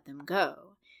forced to let them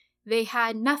go. They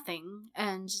had nothing,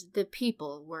 and the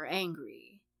people were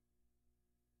angry.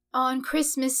 On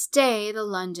Christmas Day, the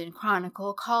London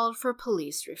Chronicle called for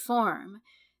police reform.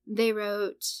 They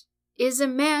wrote, "Is a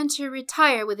man to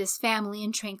retire with his family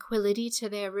in tranquility to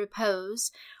their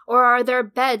repose, or are their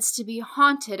beds to be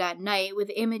haunted at night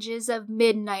with images of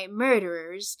midnight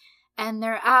murderers, and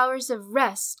their hours of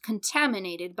rest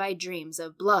contaminated by dreams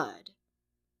of blood?"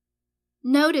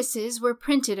 Notices were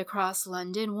printed across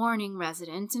London warning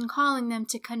residents and calling them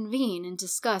to convene and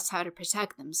discuss how to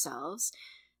protect themselves,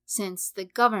 since the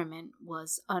government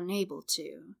was unable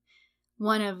to.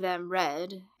 One of them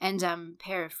read, and I'm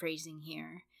paraphrasing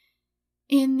here,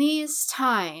 "In these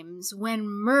times, when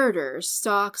murder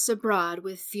stalks abroad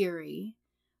with fury,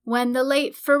 when the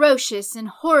late ferocious and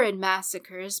horrid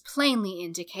massacres plainly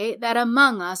indicate that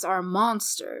among us are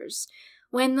monsters,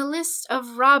 when the list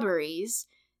of robberies,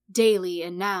 daily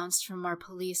announced from our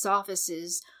police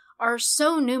offices, are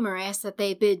so numerous that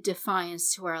they bid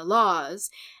defiance to our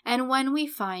laws, and when we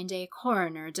find a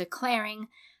coroner declaring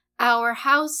our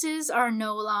houses are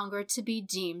no longer to be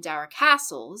deemed our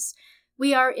castles,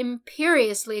 we are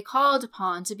imperiously called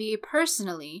upon to be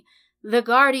personally the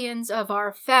guardians of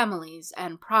our families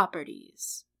and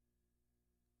properties."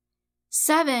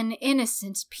 7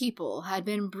 innocent people had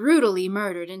been brutally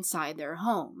murdered inside their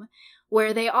home,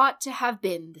 where they ought to have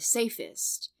been the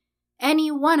safest.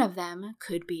 Any one of them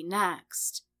could be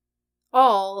next.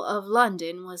 All of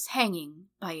London was hanging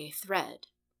by a thread.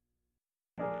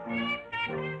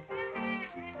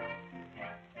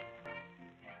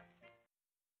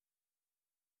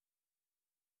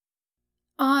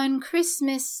 On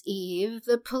Christmas Eve,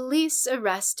 the police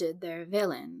arrested their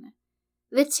villain.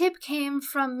 The tip came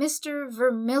from Mr.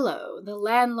 Vermillo, the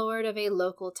landlord of a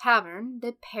local tavern,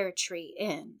 the Pear Tree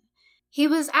Inn. He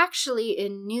was actually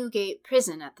in Newgate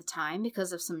prison at the time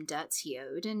because of some debts he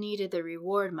owed and needed the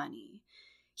reward money.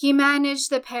 He managed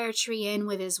the Pear Tree Inn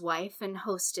with his wife and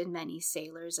hosted many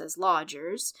sailors as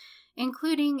lodgers,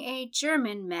 including a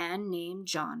German man named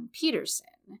John Peterson.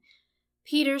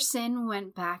 Peterson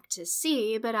went back to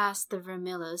sea but asked the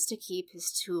Vermillos to keep his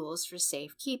tools for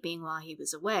safekeeping while he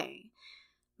was away.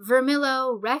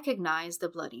 Vermillo recognized the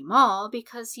Bloody Maul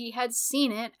because he had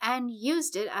seen it and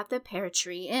used it at the Pear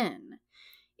Tree Inn.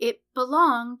 It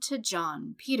belonged to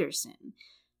John Peterson,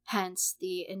 hence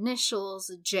the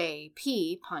initials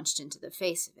J.P. punched into the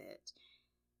face of it.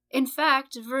 In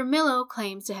fact, Vermillo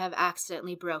claims to have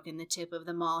accidentally broken the tip of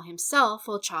the maul himself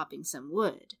while chopping some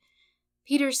wood.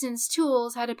 Peterson's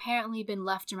tools had apparently been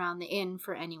left around the inn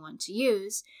for anyone to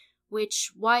use,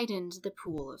 which widened the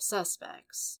pool of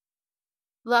suspects.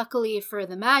 Luckily for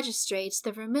the magistrates,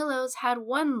 the Vermillos had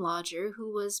one lodger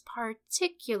who was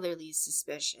particularly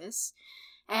suspicious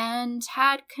and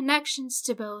had connections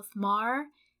to both Marr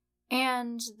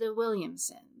and the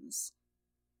Williamsons.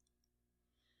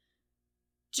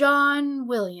 John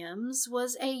Williams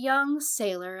was a young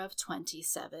sailor of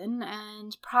 27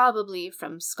 and probably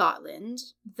from Scotland,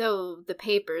 though the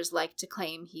papers liked to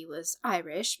claim he was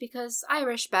Irish because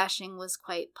Irish bashing was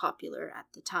quite popular at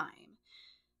the time.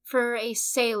 For a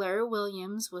sailor,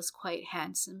 Williams was quite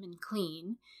handsome and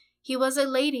clean. He was a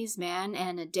ladies' man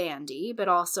and a dandy, but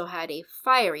also had a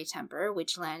fiery temper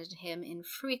which landed him in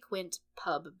frequent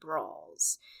pub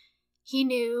brawls. He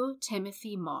knew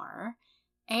Timothy Marr,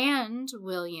 and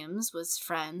Williams was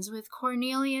friends with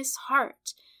Cornelius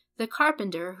Hart, the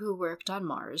carpenter who worked on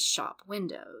Marr's shop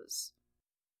windows.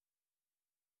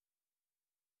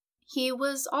 He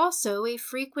was also a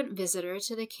frequent visitor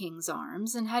to the King's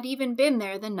Arms and had even been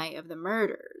there the night of the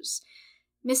murders.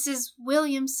 Mrs.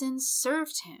 Williamson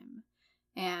served him,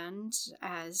 and,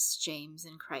 as James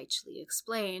and Critchley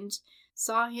explained,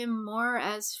 saw him more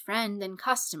as friend than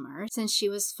customer, since she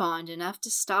was fond enough to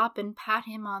stop and pat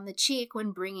him on the cheek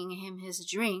when bringing him his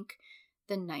drink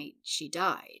the night she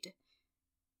died.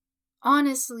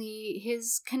 Honestly,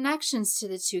 his connections to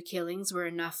the two killings were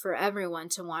enough for everyone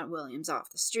to want Williams off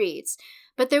the streets,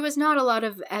 but there was not a lot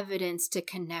of evidence to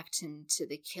connect him to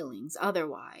the killings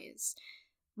otherwise.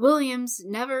 Williams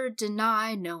never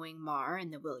denied knowing Marr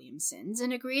and the Williamsons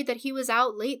and agreed that he was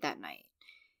out late that night.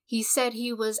 He said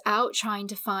he was out trying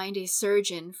to find a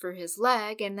surgeon for his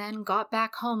leg and then got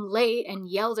back home late and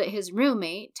yelled at his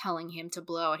roommate, telling him to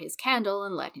blow out his candle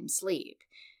and let him sleep.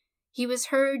 He was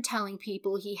heard telling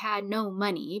people he had no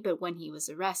money, but when he was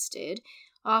arrested,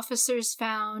 officers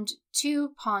found 2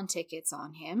 pawn tickets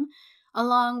on him,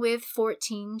 along with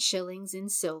 14 shillings in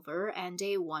silver and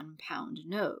a £1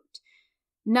 note.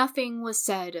 Nothing was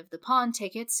said of the pawn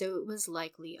tickets, so it was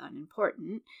likely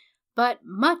unimportant, but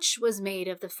much was made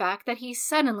of the fact that he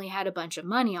suddenly had a bunch of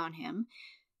money on him,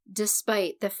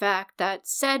 despite the fact that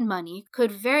said money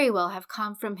could very well have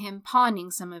come from him pawning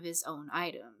some of his own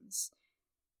items.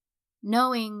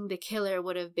 Knowing the killer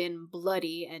would have been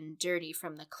bloody and dirty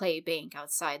from the clay bank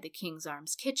outside the King's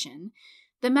Arms kitchen,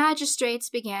 the magistrates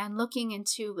began looking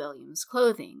into Williams'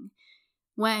 clothing.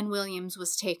 When Williams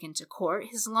was taken to court,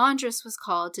 his laundress was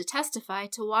called to testify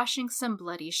to washing some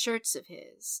bloody shirts of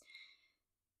his.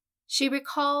 She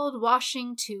recalled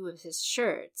washing 2 of his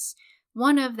shirts.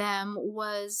 One of them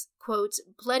was, quote,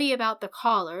 bloody about the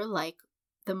collar, like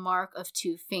the mark of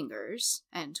 2 fingers,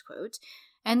 end quote,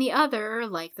 and the other,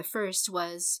 like the first,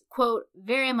 was, quote,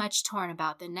 very much torn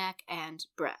about the neck and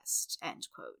breast, end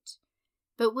quote.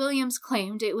 But Williams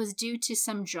claimed it was due to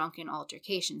some drunken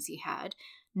altercations he had,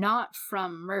 not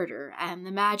from murder, and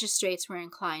the magistrates were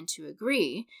inclined to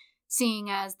agree, seeing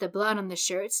as the blood on the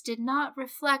shirts did not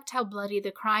reflect how bloody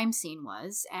the crime scene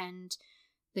was, and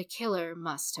the killer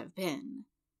must have been.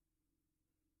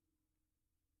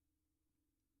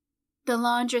 The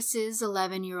laundress's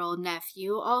 11-year-old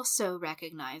nephew also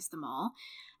recognized them all,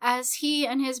 as he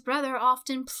and his brother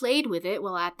often played with it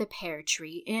while at the Pear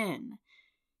Tree Inn.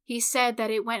 He said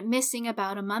that it went missing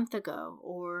about a month ago,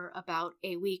 or about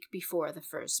a week before the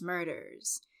first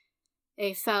murders.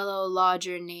 A fellow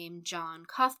lodger named John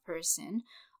Cuthbertson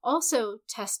also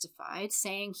testified,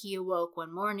 saying he awoke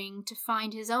one morning to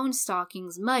find his own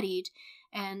stockings muddied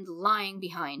and lying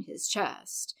behind his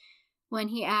chest. When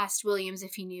he asked Williams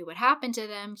if he knew what happened to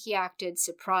them, he acted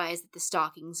surprised that the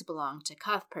stockings belonged to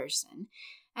Cuthbertson,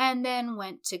 and then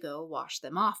went to go wash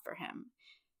them off for him.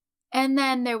 And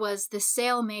then there was the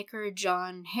sailmaker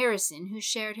John Harrison, who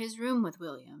shared his room with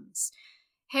Williams.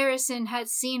 Harrison had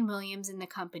seen Williams in the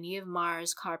company of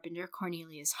Mars carpenter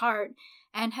Cornelius Hart,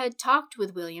 and had talked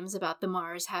with Williams about the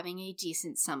Mars having a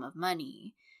decent sum of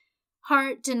money.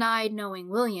 Hart denied knowing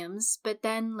Williams, but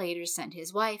then later sent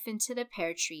his wife into the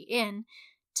Pear Tree Inn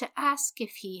to ask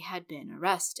if he had been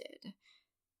arrested.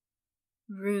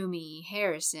 Roomy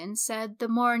Harrison said the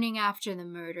morning after the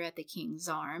murder at the King's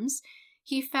Arms,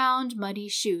 he found muddy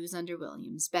shoes under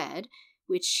William's bed,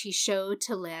 which he showed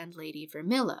to landlady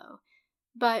Vermillo.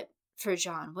 But for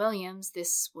John Williams,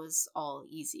 this was all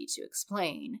easy to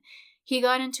explain. He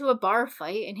got into a bar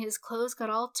fight and his clothes got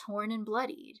all torn and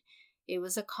bloodied. It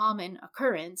was a common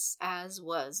occurrence, as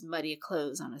was muddy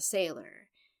clothes on a sailor.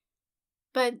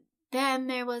 But then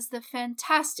there was the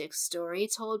fantastic story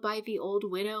told by the old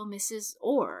widow Mrs.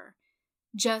 Orr.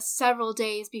 Just several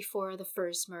days before the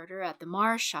first murder at the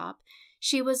Mars shop,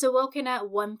 she was awoken at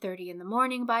 1:30 in the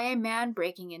morning by a man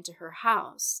breaking into her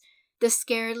house. The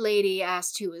scared lady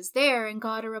asked who was there and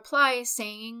got a reply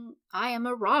saying, "I am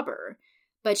a robber."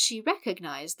 But she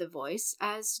recognized the voice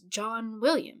as John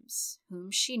Williams,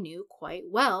 whom she knew quite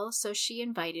well, so she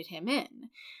invited him in.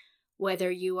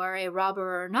 "Whether you are a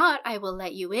robber or not, I will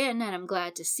let you in, and I'm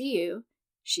glad to see you,"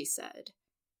 she said.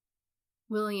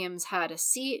 Williams had a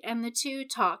seat, and the two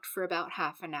talked for about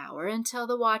half an hour until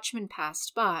the watchman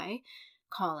passed by,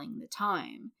 calling the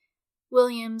time.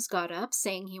 Williams got up,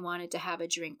 saying he wanted to have a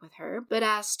drink with her, but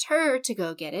asked her to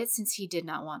go get it since he did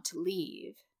not want to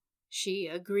leave. She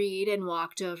agreed and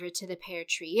walked over to the Pear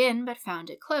Tree Inn, but found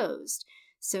it closed,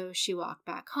 so she walked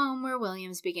back home, where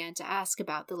Williams began to ask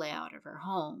about the layout of her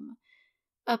home.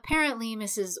 Apparently,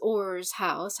 Mrs. Orr's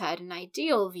house had an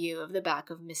ideal view of the back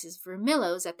of Mrs.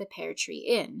 Vermillo's at the Pear Tree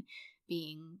Inn,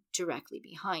 being directly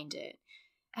behind it.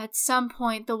 At some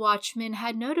point, the watchman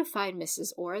had notified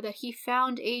Mrs. Orr that he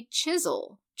found a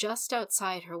chisel just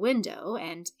outside her window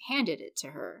and handed it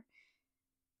to her.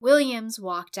 Williams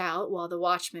walked out while the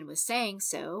watchman was saying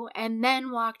so, and then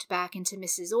walked back into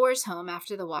Mrs. Orr's home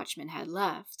after the watchman had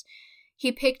left.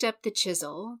 He picked up the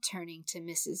chisel, turning to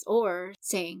Mrs. Orr,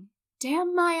 saying,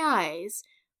 "Damn my eyes,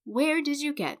 where did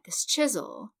you get this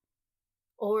chisel?"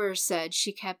 Orr said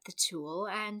she kept the tool,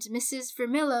 and Mrs.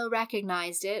 Vermillo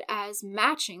recognized it as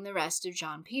matching the rest of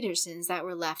John Peterson's that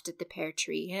were left at the Pear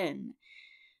Tree Inn.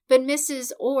 But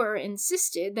Mrs. Orr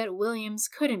insisted that Williams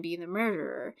couldn't be the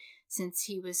murderer, since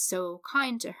he was so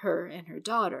kind to her and her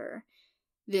daughter.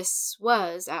 This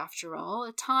was, after all,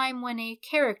 a time when a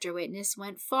character witness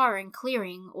went far in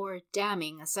clearing or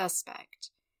damning a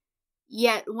suspect.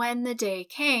 Yet when the day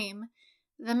came,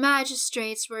 the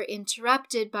magistrates were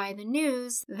interrupted by the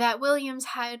news that Williams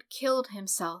had killed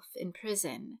himself in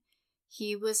prison.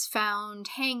 He was found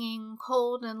hanging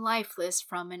cold and lifeless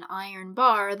from an iron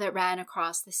bar that ran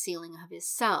across the ceiling of his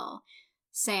cell,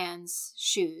 sans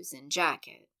shoes and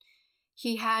jacket.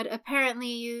 He had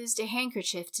apparently used a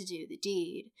handkerchief to do the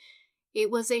deed. It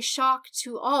was a shock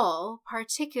to all,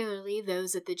 particularly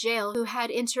those at the jail who had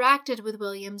interacted with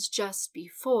Williams just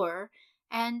before,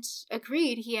 and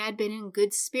agreed he had been in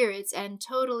good spirits and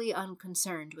totally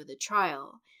unconcerned with the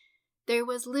trial. There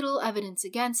was little evidence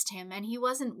against him, and he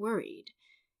wasn't worried.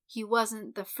 He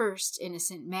wasn't the first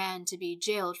innocent man to be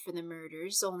jailed for the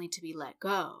murders, only to be let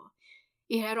go.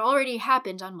 It had already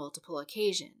happened on multiple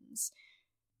occasions.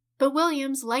 But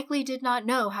Williams likely did not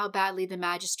know how badly the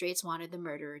magistrates wanted the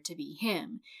murderer to be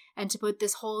him, and to put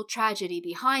this whole tragedy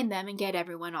behind them and get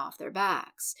everyone off their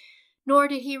backs. Nor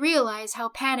did he realize how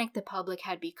panicked the public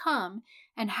had become,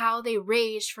 and how they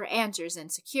raged for answers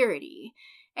and security.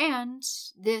 And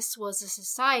this was a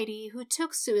society who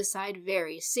took suicide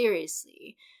very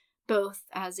seriously, both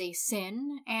as a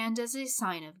sin and as a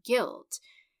sign of guilt.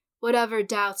 Whatever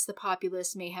doubts the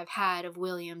populace may have had of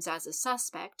Williams as a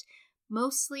suspect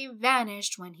mostly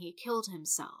vanished when he killed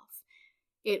himself.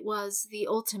 It was the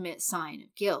ultimate sign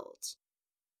of guilt.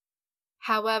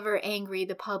 However angry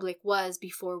the public was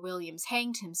before Williams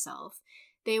hanged himself,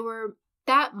 they were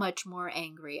that much more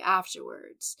angry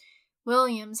afterwards.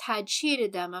 Williams had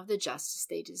cheated them of the justice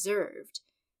they deserved.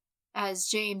 As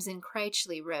James and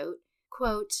Critchley wrote,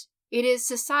 quote, "It is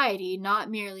society, not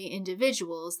merely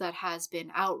individuals, that has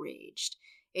been outraged.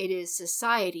 It is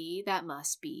society that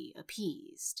must be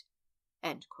appeased."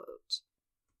 End quote.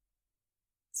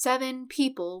 7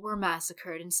 people were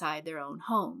massacred inside their own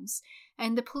homes,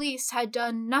 and the police had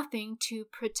done nothing to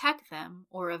protect them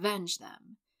or avenge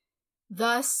them.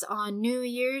 Thus, on New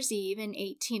Year's Eve in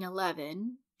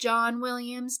 1811, John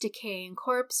Williams' decaying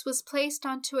corpse was placed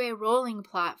onto a rolling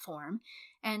platform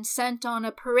and sent on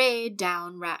a parade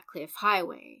down Ratcliffe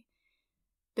Highway.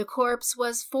 The corpse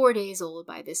was 4 days old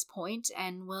by this point,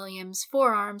 and Williams'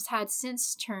 forearms had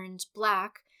since turned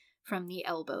black from the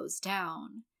elbows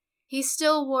down. He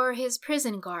still wore his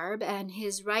prison garb, and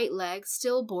his right leg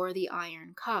still bore the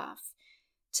iron cuff.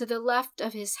 To the left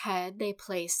of his head they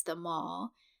placed the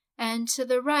maul, and to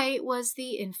the right was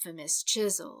the infamous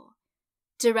chisel.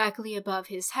 Directly above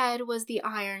his head was the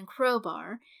iron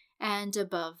crowbar, and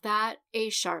above that a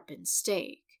sharpened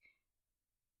stake.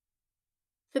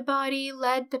 The body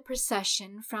led the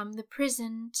procession from the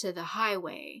prison to the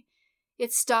highway.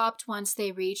 It stopped once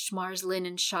they reached Mar's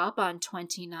linen shop on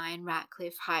 29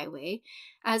 Ratcliffe Highway,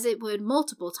 as it would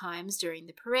multiple times during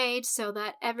the parade so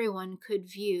that everyone could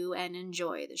view and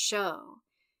enjoy the show.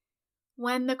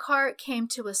 When the cart came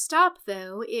to a stop,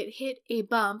 though, it hit a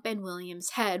bump and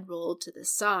William's head rolled to the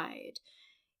side.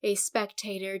 A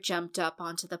spectator jumped up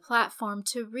onto the platform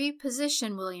to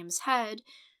reposition William's head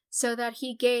so that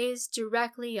he gazed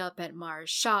directly up at Mar's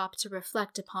shop to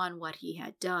reflect upon what he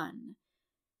had done.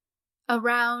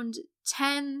 Around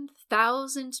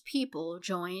 10,000 people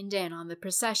joined in on the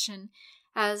procession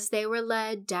as they were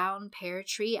led down Pear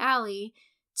Tree Alley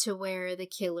to where the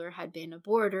killer had been a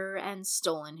boarder and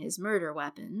stolen his murder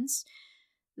weapons,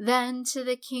 then to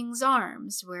the King's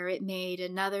Arms, where it made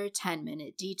another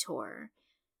 10-minute detour.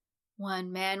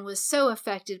 One man was so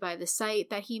affected by the sight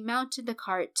that he mounted the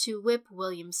cart to whip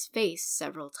William's face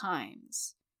several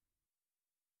times.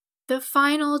 The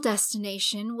final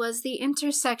destination was the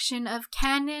intersection of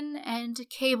Cannon and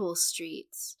Cable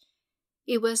Streets.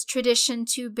 It was tradition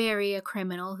to bury a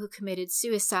criminal who committed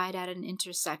suicide at an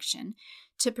intersection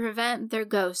to prevent their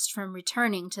ghost from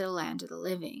returning to the land of the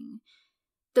living.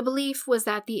 The belief was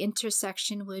that the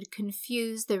intersection would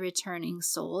confuse the returning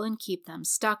soul and keep them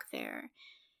stuck there.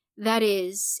 That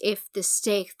is, if the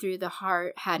stake through the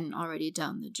heart hadn't already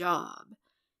done the job.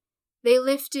 They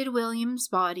lifted William's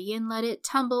body and let it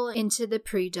tumble into the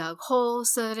pre-dug hole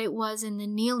so that it was in the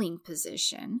kneeling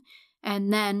position,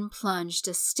 and then plunged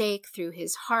a stake through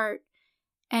his heart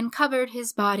and covered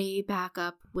his body back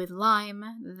up with lime,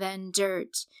 then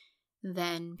dirt,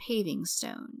 then paving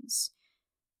stones.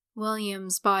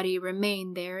 William's body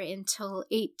remained there until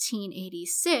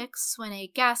 1886, when a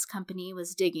gas company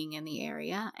was digging in the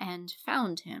area and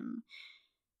found him.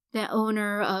 The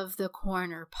owner of the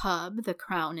corner pub, the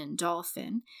Crown and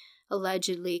Dolphin,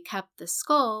 allegedly kept the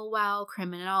skull while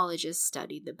criminologists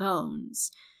studied the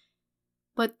bones.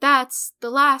 But that's the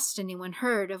last anyone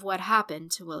heard of what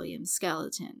happened to William's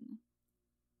skeleton.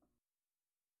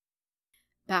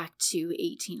 Back to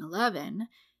 1811,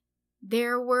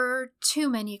 there were too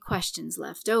many questions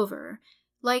left over,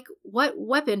 like what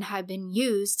weapon had been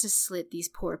used to slit these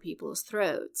poor people's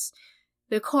throats.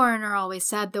 The coroner always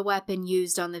said the weapon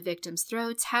used on the victims'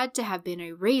 throats had to have been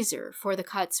a razor, for the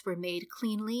cuts were made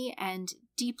cleanly and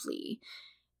deeply.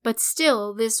 But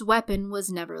still, this weapon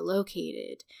was never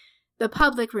located. The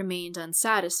public remained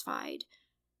unsatisfied.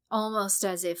 Almost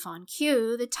as if on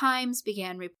cue, the Times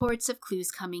began reports of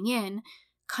clues coming in,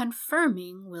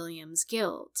 confirming William's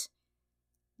guilt.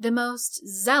 The most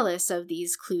zealous of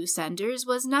these clue senders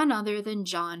was none other than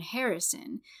John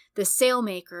Harrison, the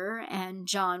sailmaker and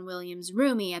John Williams'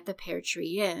 roomie at the Pear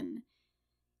Tree Inn.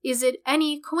 Is it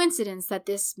any coincidence that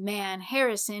this man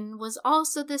Harrison was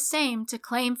also the same to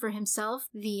claim for himself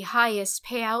the highest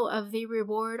payout of the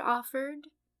reward offered?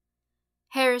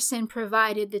 Harrison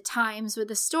provided the Times with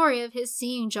a story of his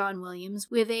seeing John Williams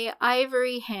with a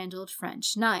ivory-handled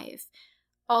French knife,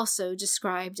 also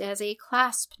described as a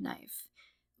clasp knife.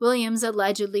 Williams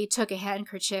allegedly took a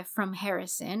handkerchief from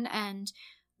Harrison, and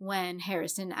when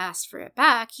Harrison asked for it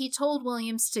back, he told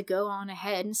Williams to go on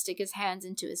ahead and stick his hands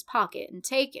into his pocket and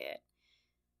take it.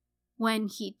 When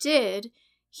he did,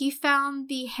 he found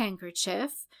the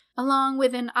handkerchief, along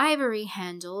with an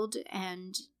ivory-handled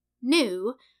and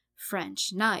new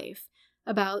French knife,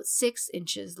 about 6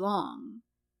 inches long.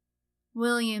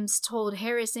 Williams told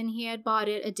Harrison he had bought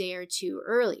it a day or two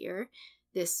earlier,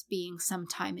 this being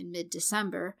sometime in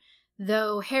mid-December,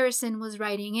 though Harrison was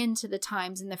writing into the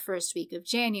Times in the first week of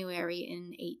January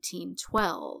in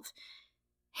 1812.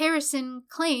 Harrison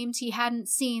claimed he hadn't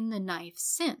seen the knife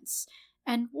since,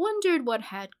 and wondered what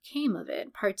had came of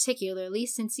it, particularly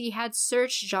since he had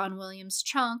searched John Williams'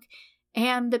 trunk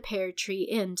and the Pear Tree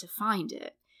Inn to find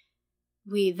it.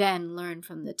 We then learned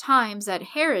from the Times that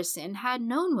Harrison had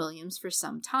known Williams for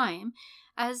some time,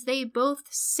 as they both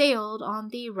sailed on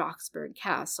the Roxburgh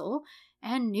Castle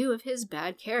and knew of his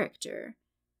bad character.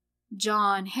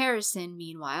 John Harrison,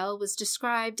 meanwhile, was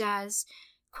described as,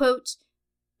 quote,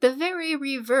 the very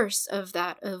reverse of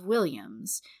that of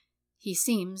Williams. He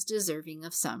seems deserving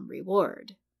of some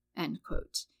reward." End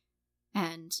quote.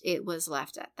 And it was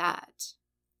left at that.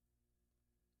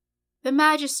 The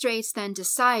magistrates then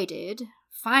decided,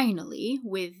 finally,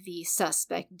 with the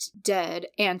suspect dead,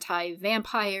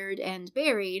 anti-vampired, and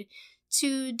buried,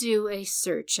 to do a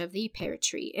search of the Pear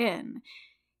Tree Inn.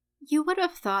 You would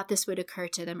have thought this would occur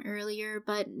to them earlier,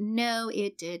 but no,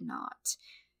 it did not.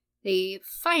 They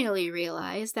finally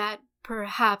realized that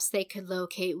perhaps they could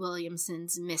locate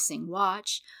Williamson's missing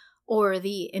watch, or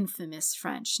the infamous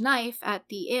French knife at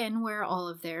the inn where all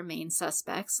of their main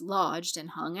suspects lodged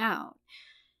and hung out.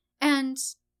 And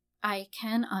I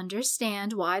can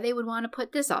understand why they would want to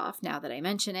put this off now that I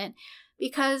mention it,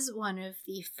 because one of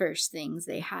the first things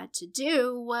they had to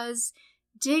do was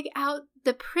dig out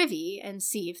the privy and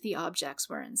see if the objects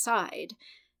were inside.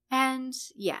 And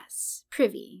yes,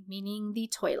 privy, meaning the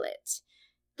toilet.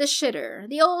 The shitter,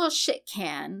 the old shit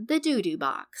can, the doo-doo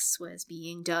box, was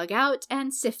being dug out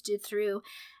and sifted through,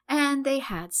 and they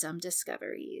had some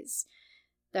discoveries.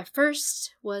 The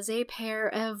first was a pair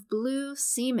of blue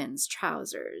seaman's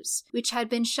trousers, which had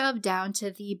been shoved down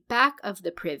to the back of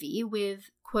the privy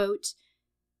with, quote,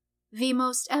 "the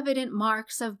most evident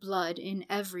marks of blood in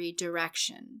every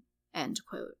direction," end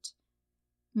quote.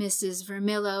 Mrs.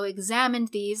 Vermillo examined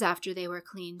these after they were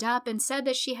cleaned up and said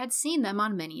that she had seen them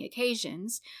on many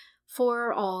occasions,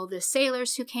 for all the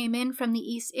sailors who came in from the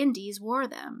East Indies wore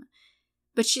them.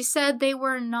 But she said they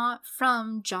were not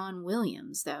from John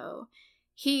Williams, though.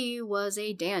 He was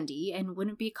a dandy and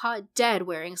wouldn't be caught dead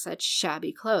wearing such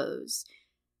shabby clothes.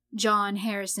 John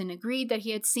Harrison agreed that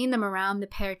he had seen them around the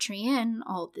Pear Tree Inn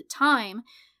all the time,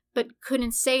 but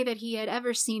couldn't say that he had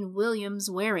ever seen Williams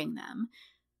wearing them,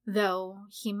 though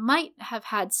he might have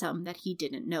had some that he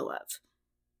didn't know of.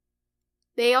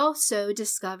 They also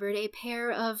discovered a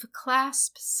pair of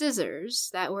clasp scissors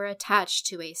that were attached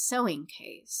to a sewing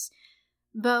case.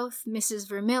 Both Mrs.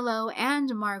 Vermillo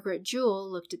and Margaret Jewell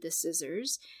looked at the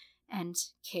scissors and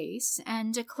case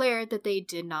and declared that they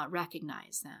did not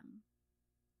recognize them.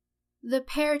 The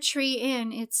Pear Tree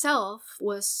Inn itself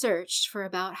was searched for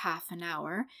about half an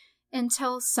hour,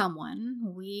 until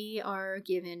someone, we are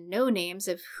given no names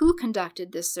of who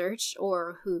conducted this search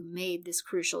or who made this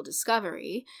crucial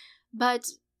discovery, but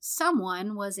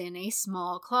someone was in a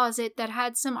small closet that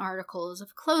had some articles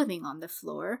of clothing on the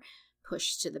floor,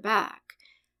 pushed to the back.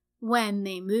 When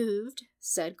they moved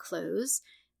said clothes,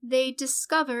 they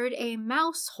discovered a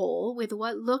mouse hole with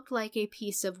what looked like a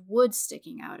piece of wood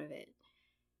sticking out of it.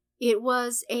 It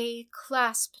was a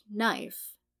clasp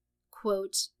knife,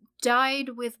 quote, "dyed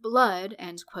with blood,"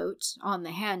 end quote, on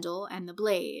the handle and the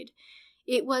blade.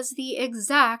 It was the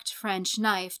exact French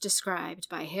knife described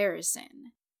by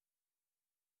Harrison.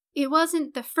 It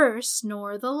wasn't the first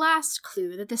nor the last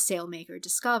clue that the sailmaker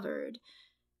discovered.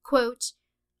 Quote,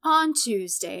 "On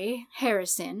Tuesday,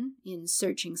 Harrison, in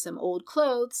searching some old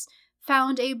clothes,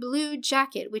 found a blue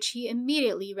jacket which he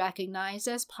immediately recognized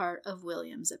as part of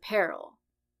William's apparel."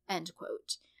 End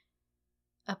quote.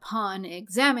 Upon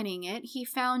examining it, he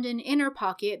found an inner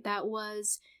pocket that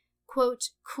was,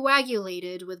 quote,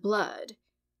 "coagulated with blood."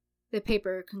 The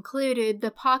paper concluded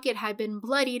the pocket had been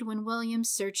bloodied when Williams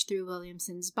searched through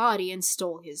Williamson's body and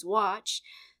stole his watch,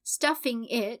 stuffing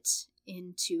it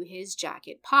into his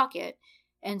jacket pocket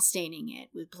and staining it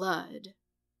with blood.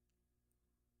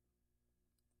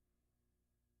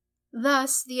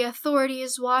 Thus, the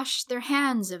authorities washed their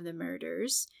hands of the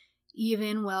murders,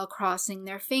 even while crossing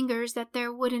their fingers that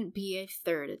there wouldn't be a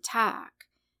third attack.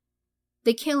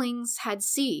 The killings had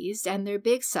ceased, and their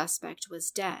big suspect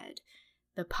was dead.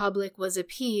 The public was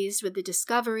appeased with the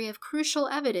discovery of crucial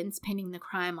evidence pinning the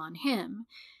crime on him.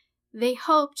 They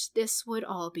hoped this would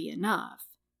all be enough.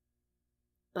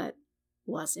 But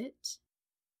was it?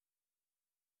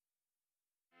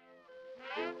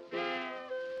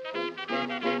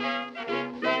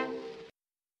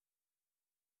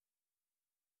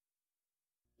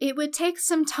 It would take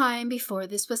some time before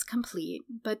this was complete,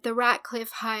 but the Ratcliffe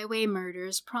Highway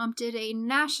murders prompted a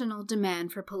national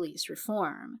demand for police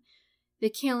reform.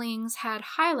 The killings had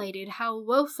highlighted how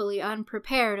woefully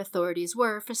unprepared authorities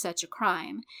were for such a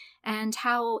crime, and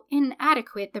how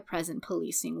inadequate the present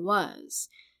policing was.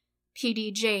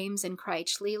 P.D. James and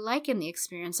Critchley likened the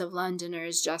experience of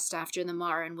Londoners just after the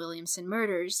Marr and Williamson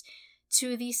murders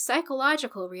to the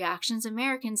psychological reactions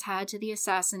Americans had to the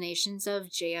assassinations of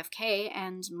JFK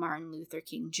and Martin Luther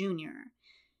King Jr.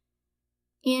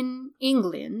 In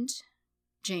England,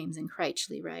 James and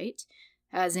Critchley write,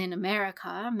 as in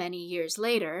America many years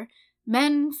later,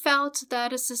 men felt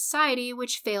that a society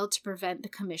which failed to prevent the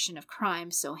commission of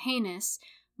crimes so heinous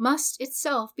must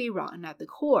itself be rotten at the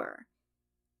core.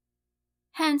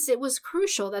 Hence, it was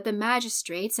crucial that the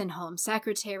magistrates and Home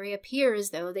Secretary appear as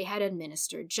though they had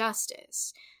administered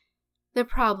justice. The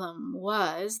problem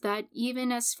was that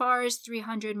even as far as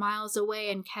 300 miles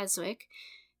away in Keswick,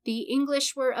 the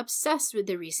English were obsessed with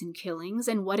the recent killings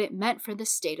and what it meant for the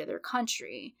state of their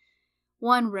country.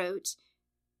 One wrote,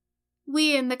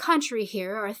 "We in the country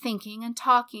here are thinking and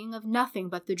talking of nothing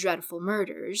but the dreadful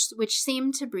murders, which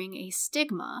seem to bring a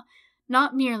stigma,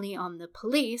 not merely on the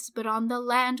police, but on the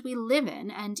land we live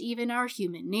in and even our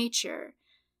human nature.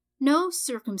 No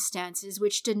circumstances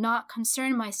which did not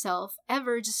concern myself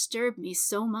ever disturbed me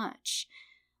so much.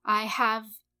 I have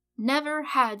never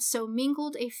had so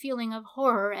mingled a feeling of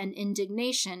horror and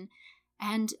indignation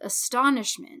and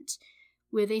astonishment,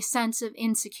 with a sense of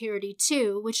insecurity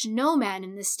too, which no man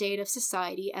in this state of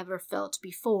society ever felt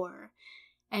before,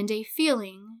 and a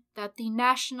feeling that the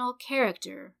national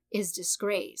character is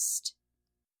disgraced."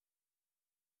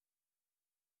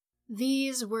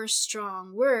 These were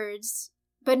strong words,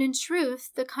 but in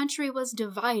truth the country was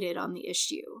divided on the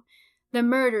issue. The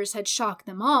murders had shocked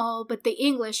them all, but the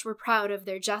English were proud of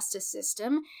their justice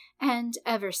system, and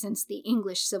ever since the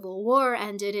English Civil War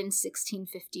ended in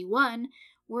 1651,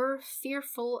 were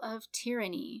fearful of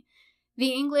tyranny.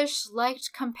 The English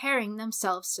liked comparing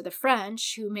themselves to the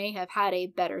French, who may have had a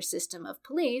better system of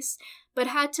police, but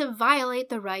had to violate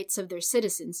the rights of their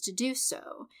citizens to do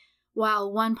so.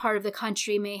 While one part of the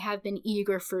country may have been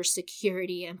eager for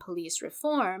security and police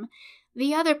reform,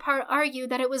 the other part argued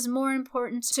that it was more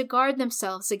important to guard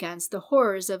themselves against the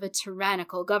horrors of a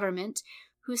tyrannical government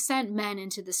who sent men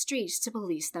into the streets to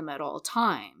police them at all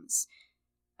times.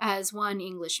 As one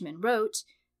Englishman wrote,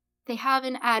 "They have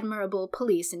an admirable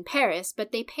police in Paris,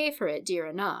 but they pay for it dear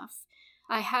enough.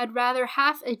 I had rather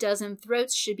half a dozen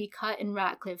throats should be cut in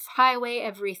Ratcliffe Highway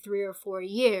every 3 or 4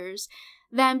 years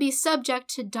than be subject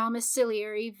to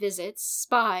domiciliary visits,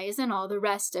 spies, and all the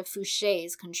rest of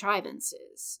Fouché's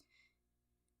contrivances."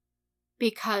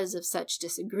 Because of such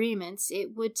disagreements,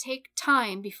 it would take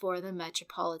time before the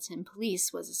Metropolitan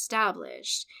Police was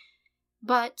established.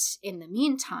 But, in the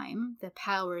meantime, the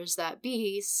powers that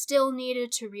be still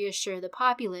needed to reassure the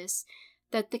populace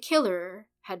that the killer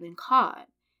had been caught.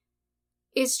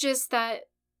 It's just that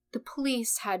the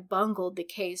police had bungled the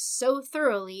case so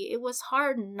thoroughly it was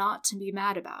hard not to be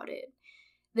mad about it.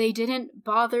 They didn't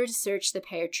bother to search the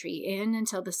Pear Tree Inn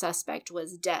until the suspect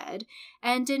was dead,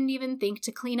 and didn't even think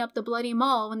to clean up the Bloody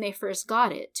Mall when they first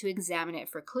got it to examine it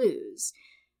for clues.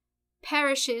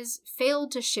 Parishes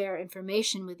failed to share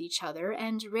information with each other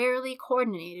and rarely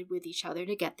coordinated with each other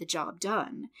to get the job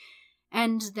done.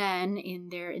 And then, in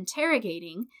their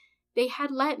interrogating, they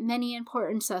had let many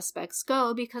important suspects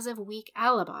go because of weak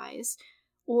alibis,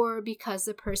 or because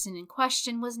the person in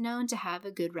question was known to have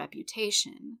a good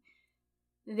reputation.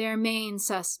 Their main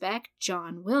suspect,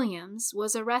 John Williams,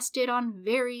 was arrested on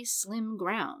very slim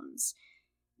grounds,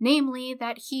 namely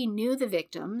that he knew the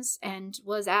victims and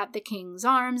was at the King's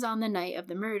Arms on the night of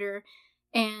the murder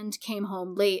and came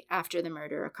home late after the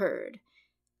murder occurred.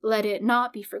 Let it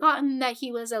not be forgotten that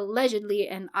he was allegedly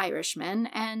an Irishman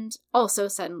and also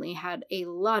suddenly had a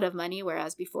lot of money,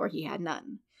 whereas before he had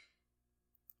none.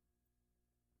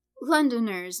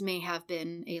 Londoners may have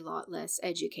been a lot less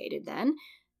educated then,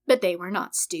 but they were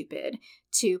not stupid.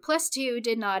 2 + 2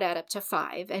 did not add up to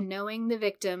 5, and knowing the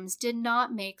victims did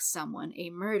not make someone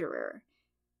a murderer.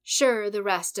 Sure, the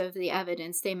rest of the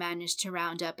evidence they managed to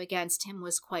round up against him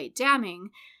was quite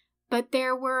damning, but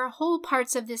there were whole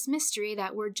parts of this mystery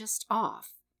that were just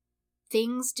off.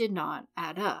 Things did not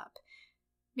add up.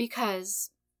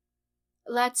 Because,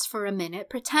 let's for a minute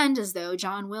pretend as though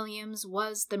John Williams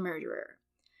was the murderer.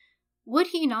 Would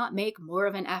he not make more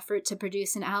of an effort to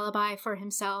produce an alibi for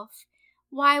himself?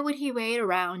 Why would he wait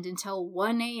around until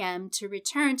 1 a.m. to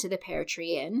return to the Pear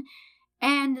Tree Inn,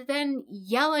 and then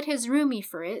yell at his roomie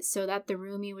for it so that the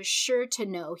roomie was sure to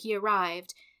know he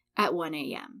arrived at 1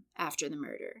 a.m. after the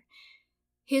murder?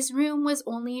 His room was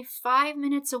only 5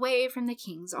 minutes away from the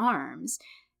King's Arms,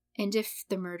 and if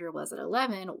the murder was at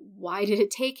 11, why did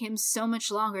it take him so much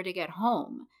longer to get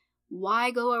home?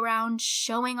 Why go around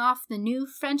showing off the new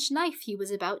French knife he was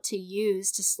about to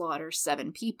use to slaughter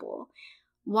 7 people?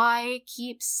 Why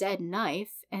keep said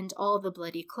knife and all the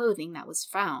bloody clothing that was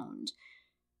found?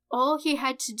 All he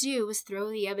had to do was throw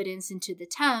the evidence into the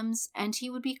Thames, and he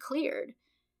would be cleared.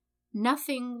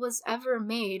 Nothing was ever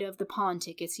made of the pawn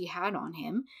tickets he had on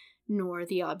him, nor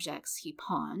the objects he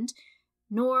pawned,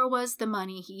 nor was the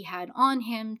money he had on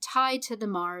him tied to the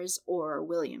Mars or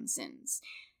Williamsons.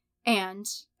 And,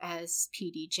 as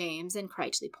P.D. James and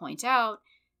Critchley point out,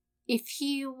 if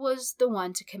he was the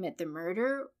one to commit the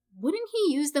murder, wouldn't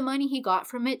he use the money he got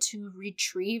from it to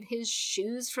retrieve his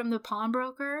shoes from the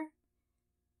pawnbroker?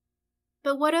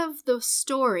 But what of the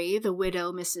story the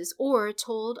widow Mrs. Orr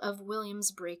told of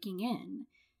William's breaking in?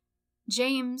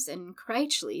 James and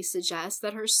Critchley suggest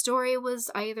that her story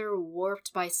was either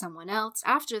warped by someone else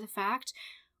after the fact,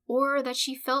 or that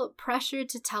she felt pressured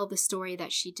to tell the story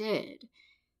that she did.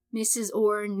 Mrs.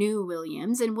 Orr knew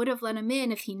Williams and would have let him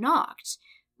in if he knocked,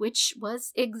 which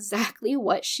was exactly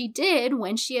what she did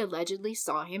when she allegedly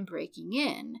saw him breaking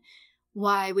in.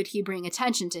 Why would he bring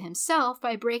attention to himself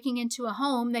by breaking into a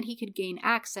home that he could gain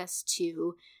access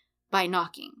to by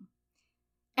knocking?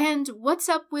 And what's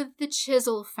up with the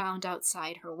chisel found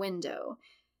outside her window?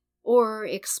 Orr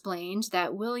explained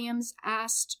that Williams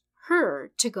asked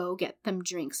her to go get them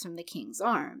drinks from the King's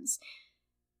Arms.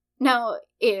 Now,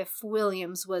 if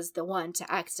Williams was the one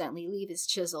to accidentally leave his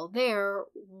chisel there,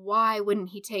 why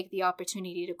wouldn't he take the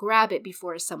opportunity to grab it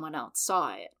before someone else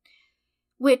saw it?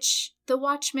 Which the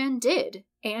watchman did,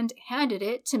 and handed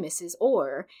it to Mrs.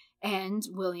 Orr, and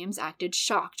Williams acted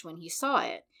shocked when he saw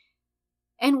it.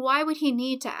 And why would he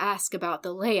need to ask about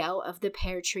the layout of the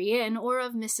Pear Tree Inn or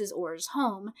of Mrs. Orr's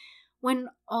home, when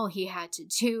all he had to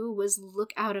do was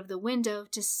look out of the window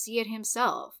to see it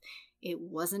himself? It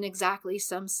wasn't exactly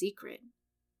some secret.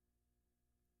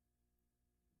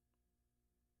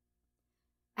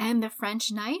 And the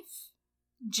French knife?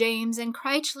 James and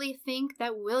Critchley think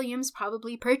that Williams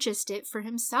probably purchased it for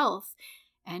himself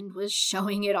and was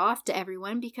showing it off to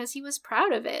everyone because he was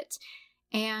proud of it,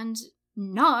 and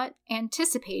not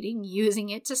anticipating using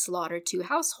it to slaughter 2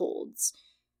 households.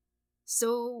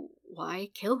 So why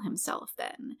kill himself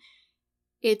then?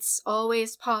 It's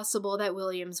always possible that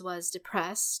Williams was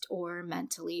depressed or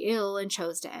mentally ill and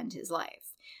chose to end his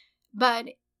life. But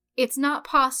it's not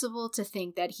possible to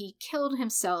think that he killed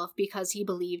himself because he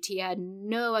believed he had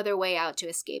no other way out to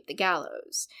escape the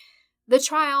gallows. The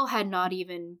trial had not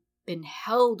even been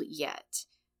held yet.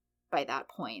 By that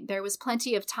point, there was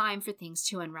plenty of time for things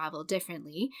to unravel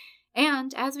differently,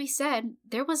 and, as we said,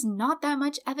 there was not that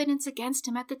much evidence against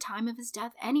him at the time of his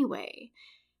death anyway.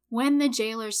 When the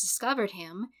jailers discovered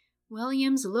him,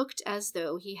 Williams looked as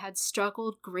though he had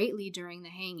struggled greatly during the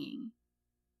hanging.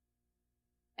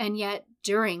 And yet,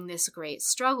 during this great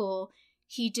struggle,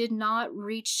 he did not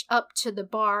reach up to the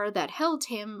bar that held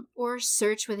him or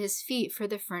search with his feet for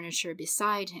the furniture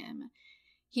beside him.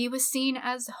 He was seen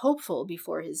as hopeful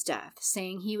before his death,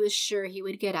 saying he was sure he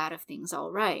would get out of things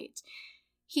all right.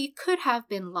 He could have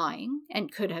been lying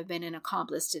and could have been an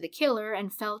accomplice to the killer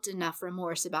and felt enough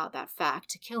remorse about that fact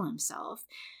to kill himself.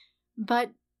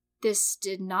 But this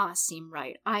did not seem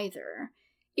right either.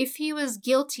 If he was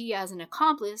guilty as an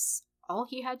accomplice, all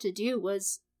he had to do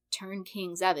was turn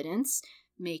King's evidence,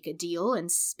 make a deal, and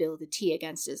spill the tea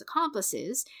against his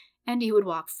accomplices, and he would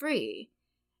walk free.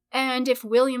 And if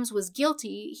Williams was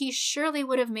guilty, he surely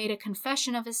would have made a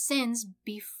confession of his sins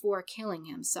before killing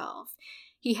himself.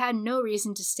 He had no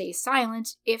reason to stay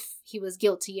silent if he was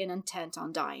guilty and intent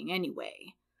on dying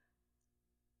anyway.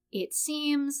 It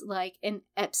seems like an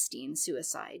Epstein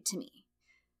suicide to me.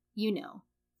 You know,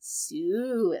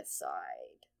 suicide.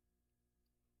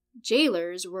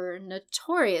 Jailers were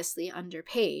notoriously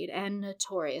underpaid and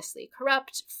notoriously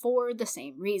corrupt for the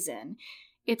same reason.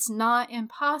 It's not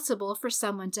impossible for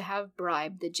someone to have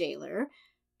bribed the jailer,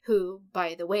 who,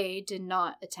 by the way, did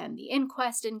not attend the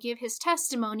inquest and give his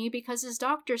testimony because his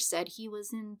doctor said he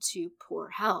was in too poor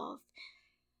health.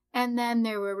 And then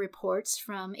there were reports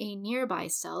from a nearby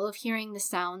cell of hearing the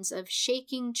sounds of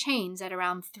shaking chains at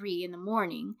around 3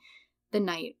 a.m, the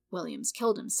night Williams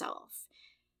killed himself.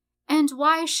 And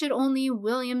why should only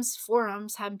William's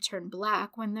forearms have turned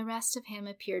black when the rest of him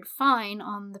appeared fine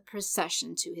on the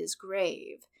procession to his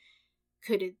grave?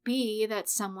 Could it be that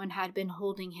someone had been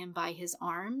holding him by his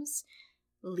arms,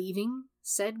 leaving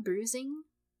said bruising?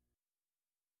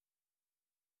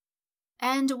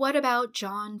 And what about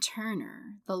John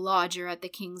Turner, the lodger at the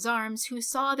King's Arms who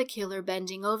saw the killer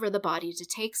bending over the body to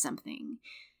take something?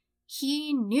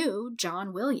 He knew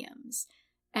John Williams,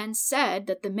 and said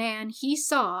that the man he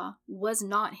saw was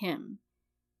not him.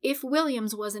 If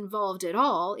Williams was involved at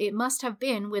all, it must have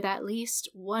been with at least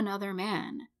one other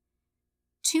man.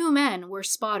 2 men were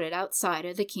spotted outside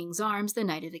of the King's Arms the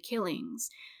night of the killings,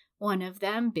 one of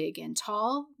them big and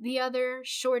tall, the other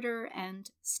shorter and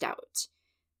stout.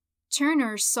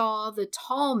 Turner saw the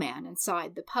tall man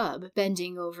inside the pub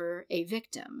bending over a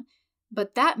victim,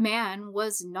 but that man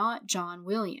was not John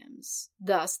Williams.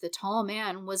 Thus, the tall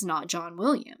man was not John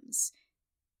Williams.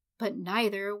 But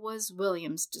neither was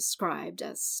Williams described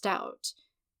as stout.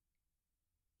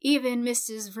 Even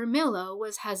Mrs. Vermillo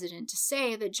was hesitant to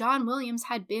say that John Williams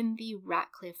had been the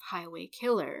Ratcliffe highway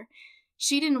killer.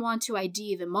 She didn't want to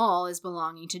ID them all as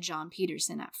belonging to John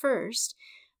Peterson at first,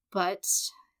 but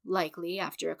likely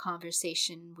after a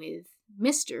conversation with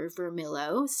Mr.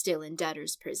 Vermillo, still in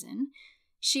debtor's prison,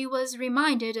 she was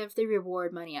reminded of the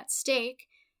reward money at stake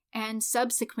and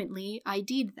subsequently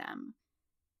ID'd them.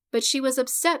 But she was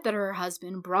upset that her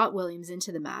husband brought Williams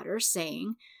into the matter,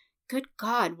 saying, "Good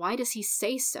God, why does he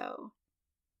say so?"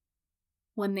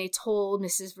 When they told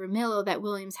Mrs. Vermillo that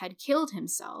Williams had killed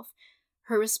himself,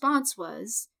 her response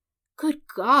was, "Good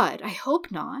God, I hope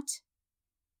not."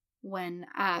 When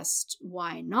asked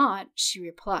why not, she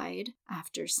replied,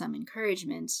 after some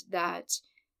encouragement, that,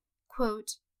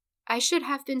 quote, "I should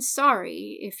have been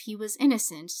sorry if he was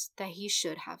innocent that he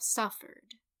should have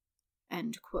suffered."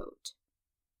 End quote.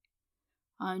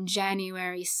 On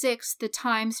January 6th, the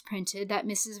Times printed that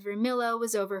Mrs. Vermillo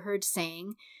was overheard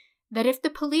saying that if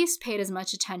the police paid as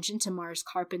much attention to Mars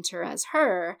Carpenter as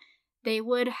her, they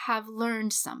would have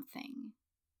learned something.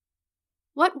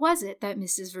 What was it that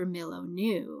Mrs. Vermillo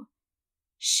knew?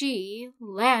 She,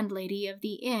 landlady of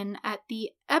the inn at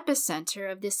the epicenter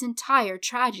of this entire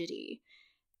tragedy,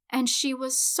 and she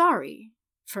was sorry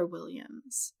for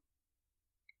Williams.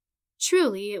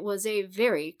 Truly, it was a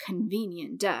very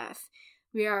convenient death.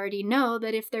 We already know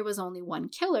that if there was only one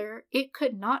killer, it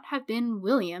could not have been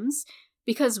Williams,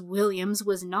 because Williams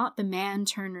was not the man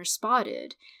Turner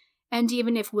spotted. And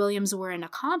even if Williams were an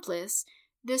accomplice,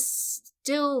 this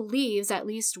still leaves at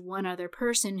least one other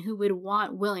person who would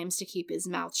want Williams to keep his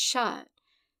mouth shut.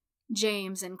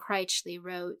 James and Critchley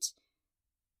wrote,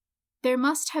 "There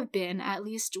must have been at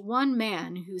least one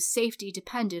man whose safety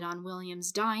depended on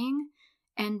Williams dying,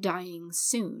 and dying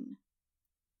soon."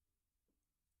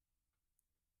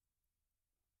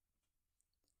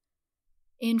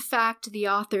 In fact, the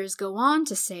authors go on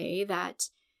to say that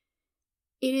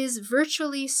it is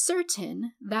virtually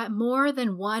certain that more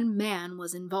than one man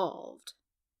was involved.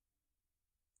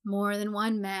 More than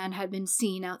one man had been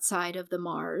seen outside of the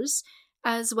Mars,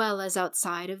 as well as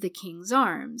outside of the King's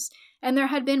Arms, and there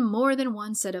had been more than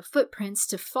one set of footprints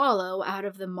to follow out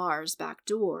of the Mars back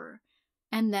door.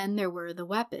 And then there were the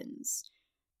weapons.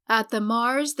 At the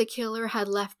Mars, the killer had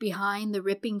left behind the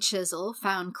ripping chisel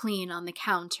found clean on the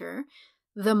counter,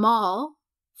 the maul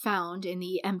found in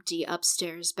the empty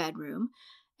upstairs bedroom,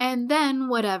 and then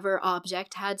whatever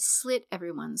object had slit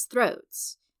everyone's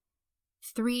throats.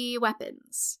 3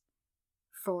 weapons.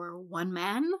 For one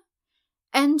man?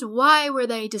 And why were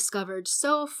they discovered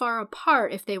so far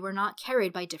apart if they were not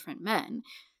carried by different men?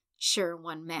 Sure,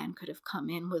 one man could have come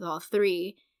in with all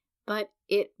 3, but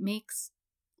it makes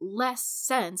less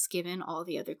sense given all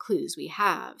the other clues we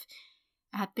have.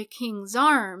 At the King's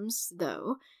Arms,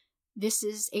 though, this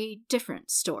is a different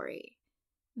story.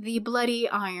 The bloody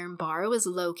iron bar was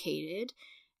located,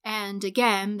 and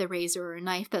again, the razor or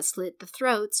knife that slit the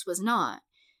throats was not.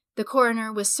 The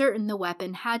coroner was certain the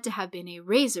weapon had to have been a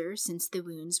razor since the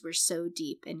wounds were so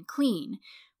deep and clean,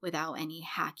 without any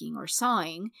hacking or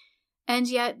sawing, and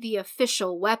yet the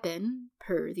official weapon,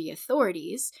 per the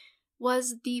authorities,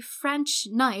 was the French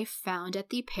knife found at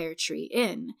the Pear Tree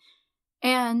Inn,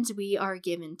 and we are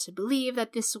given to believe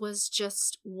that this was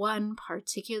just one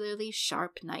particularly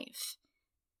sharp knife.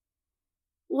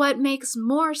 What makes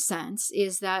more sense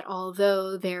is that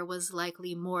although there was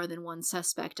likely more than one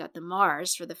suspect at the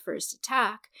Mars for the first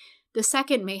attack, the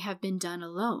second may have been done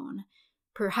alone.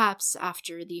 Perhaps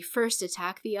after the first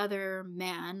attack, the other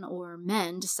man or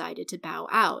men decided to bow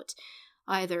out,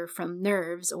 either from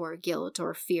nerves or guilt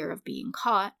or fear of being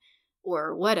caught,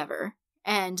 or whatever,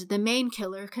 and the main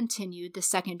killer continued the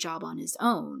second job on his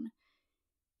own.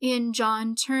 In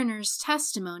John Turner's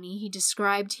testimony, he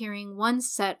described hearing one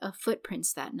set of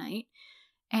footprints that night,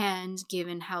 and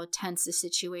given how tense the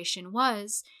situation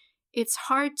was, it's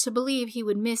hard to believe he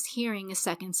would miss hearing a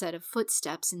second set of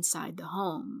footsteps inside the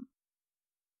home.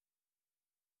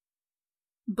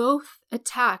 Both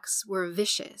attacks were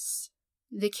vicious.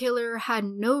 The killer had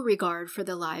no regard for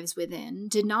the lives within,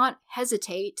 did not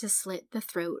hesitate to slit the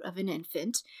throat of an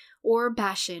infant or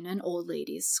bash in an old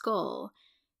lady's skull.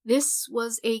 This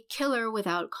was a killer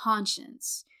without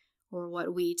conscience, or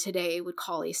what we today would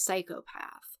call a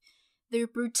psychopath. The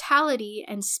brutality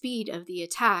and speed of the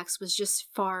attacks was just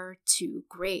far too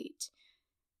great.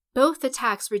 Both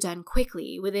attacks were done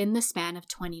quickly, within the span of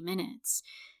 20 minutes.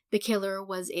 The killer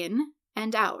was in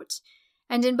and out,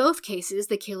 and in both cases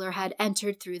the killer had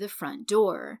entered through the front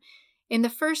door. In the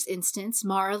first instance,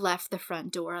 Marr left the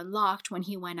front door unlocked when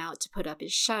he went out to put up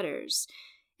his shutters.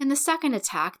 In the second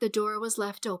attack, the door was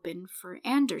left open for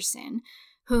Anderson,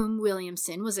 whom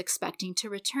Williamson was expecting to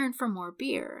return for more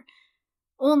beer.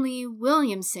 Only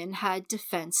Williamson had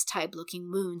defense-type-looking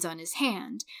wounds on his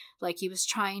hand, like he was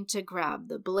trying to grab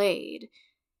the blade.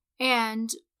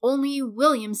 And only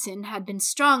Williamson had been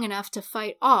strong enough to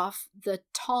fight off the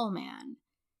tall man.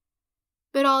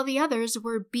 But all the others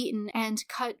were beaten and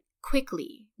cut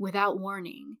quickly, without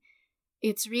warning.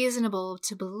 It's reasonable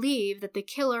to believe that the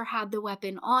killer had the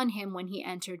weapon on him when he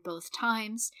entered both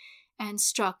times, and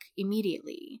struck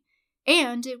immediately.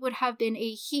 And it would have been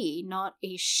a he, not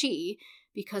a she,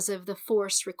 because of the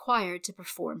force required to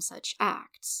perform such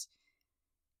acts.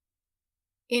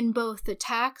 In both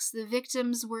attacks, the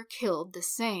victims were killed the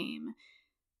same.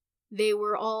 They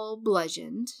were all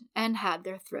bludgeoned and had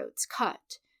their throats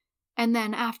cut. And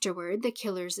then afterward, the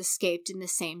killers escaped in the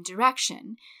same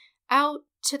direction, out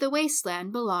to the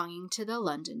wasteland belonging to the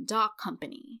London Dock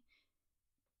Company.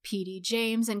 P.D.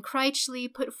 James and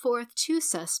Critchley put forth two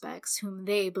suspects whom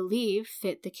they believe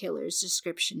fit the killer's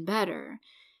description better.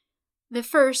 The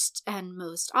first and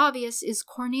most obvious is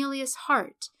Cornelius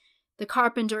Hart, the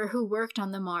carpenter who worked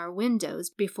on the Mar windows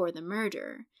before the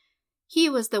murder. He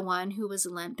was the one who was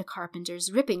lent the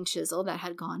carpenter's ripping chisel that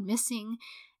had gone missing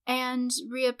and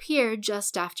reappeared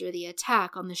just after the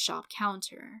attack on the shop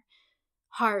counter.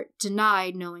 Hart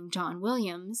denied knowing John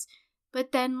Williams,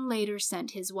 but then later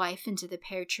sent his wife into the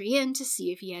Pear Tree Inn to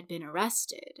see if he had been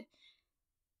arrested.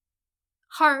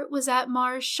 Hart was at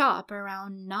Mar's shop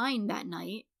around 9 that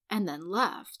night and then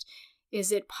left.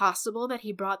 Is it possible that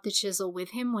he brought the chisel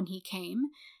with him when he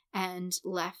came and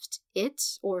left it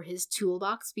or his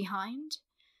toolbox behind?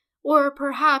 Or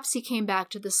perhaps he came back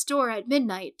to the store at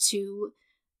midnight to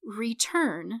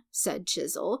return said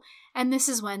chisel, and this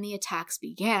is when the attacks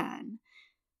began.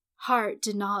 Hart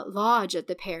did not lodge at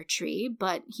the Pear Tree,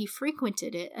 but he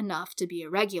frequented it enough to be a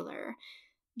regular.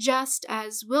 Just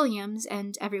as Williams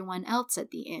and everyone else at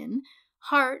the inn,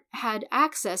 Hart had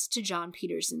access to John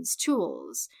Peterson's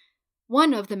tools.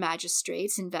 One of the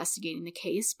magistrates investigating the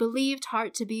case believed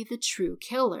Hart to be the true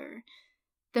killer.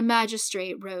 The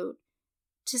magistrate wrote,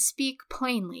 "To speak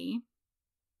plainly,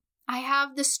 I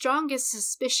have the strongest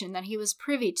suspicion that he was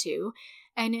privy to,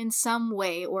 and in some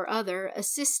way or other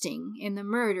assisting in the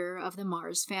murder of the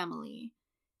Mars family."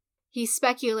 He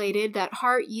speculated that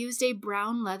Hart used a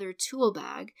brown leather tool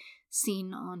bag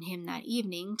seen on him that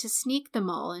evening to sneak them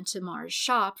all into Mars'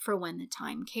 shop for when the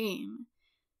time came.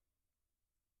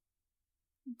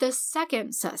 The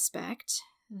second suspect,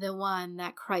 the one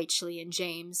that Critchley and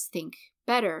James think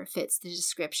better fits the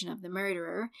description of the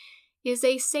murderer, is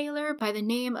a sailor by the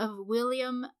name of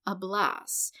William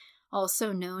Ablas,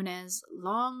 also known as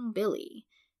Long Billy.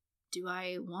 Do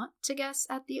I want to guess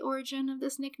at the origin of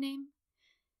this nickname?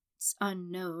 It's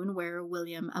unknown where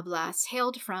William Ablas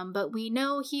hailed from, but we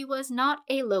know he was not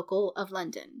a local of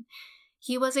London.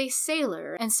 He was a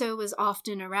sailor, and so was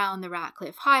often around the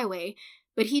Ratcliffe Highway,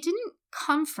 but he didn't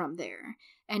come from there,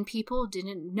 and people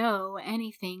didn't know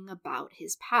anything about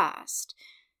his past.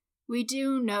 We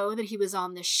do know that he was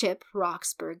on the ship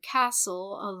Roxburgh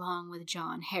Castle along with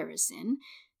John Harrison,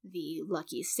 the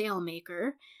lucky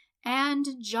sailmaker, and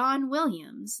John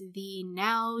Williams, the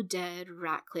now-dead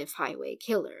Ratcliffe Highway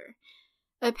killer.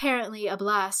 Apparently,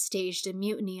 Ablas staged a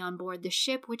mutiny on board the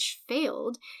ship which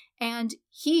failed, and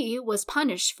he was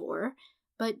punished for,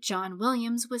 but John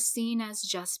Williams was seen as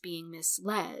just being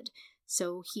misled,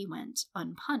 so he went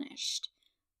unpunished.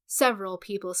 Several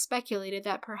people speculated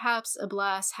that perhaps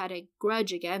Ablas had a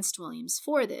grudge against Williams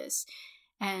for this,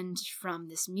 and from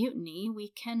this mutiny we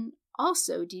can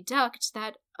also deduct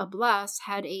that Ablas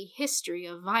had a history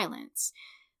of violence,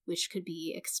 which could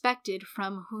be expected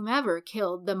from whomever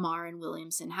killed the Marr and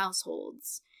Williamson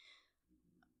households.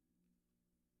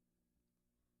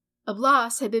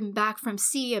 Ablas had been back from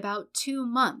sea about 2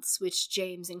 months, which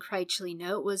James and Critchley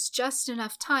note was just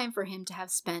enough time for him to have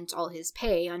spent all his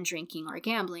pay on drinking or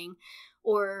gambling,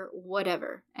 or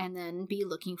whatever, and then be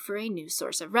looking for a new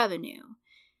source of revenue.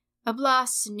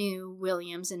 Ablas knew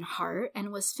Williams and Hart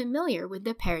and was familiar with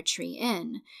the Pear Tree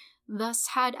Inn, thus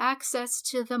had access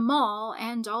to the mall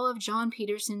and all of John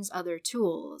Peterson's other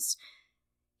tools.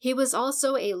 He was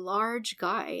also a large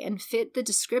guy and fit the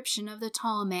description of the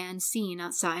tall man seen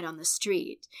outside on the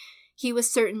street. He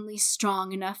was certainly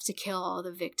strong enough to kill all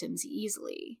the victims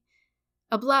easily.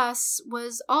 Ablas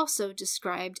was also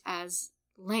described as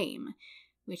lame,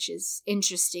 which is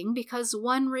interesting because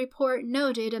one report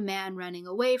noted a man running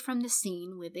away from the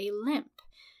scene with a limp,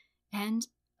 and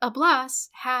Ablas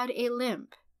had a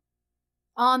limp.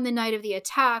 On the night of the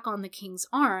attack on the King's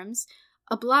Arms,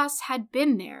 Ablas had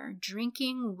been there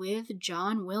drinking with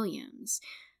John Williams,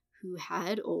 who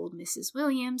had old Mrs.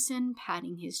 Williamson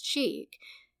patting his cheek.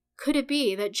 Could it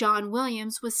be that John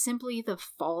Williams was simply the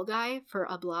fall guy for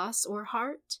Ablas or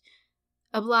Hart?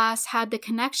 Ablas had the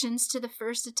connections to the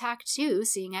first attack too,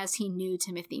 seeing as he knew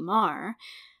Timothy Marr.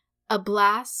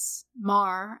 Ablas,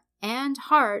 Marr, and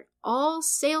Hart all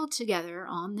sailed together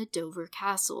on the Dover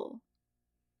Castle.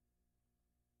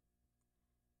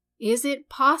 Is it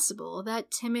possible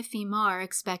that Timothy Marr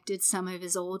expected some of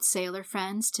his old sailor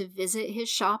friends to visit his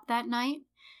shop that night?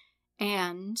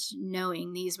 And,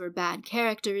 knowing these were bad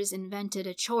characters, invented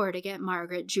a chore to get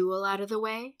Margaret Jewell out of the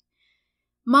way?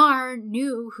 Marr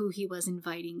knew who he was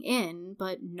inviting in,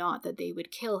 but not that they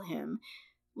would kill him.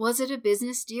 Was it a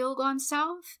business deal gone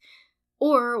south?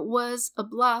 Or was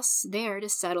Ablas there to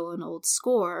settle an old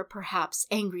score, perhaps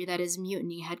angry that his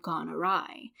mutiny had gone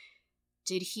awry?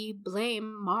 Did he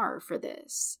blame Marr for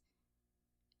this?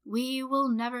 We will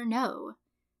never know.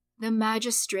 The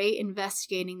magistrate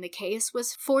investigating the case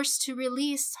was forced to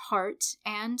release Hart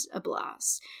and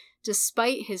Ablas,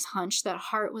 despite his hunch that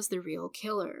Hart was the real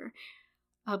killer.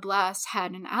 Ablas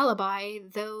had an alibi,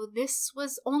 though this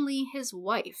was only his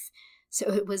wife,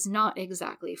 so it was not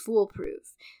exactly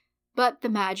foolproof. But the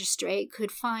magistrate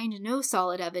could find no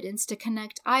solid evidence to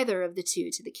connect either of the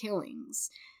two to the killings.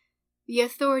 The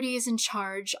authorities in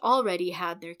charge already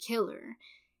had their killer.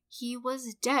 He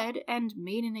was dead and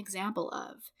made an example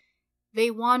of. They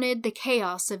wanted the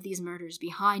chaos of these murders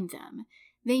behind them.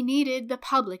 They needed the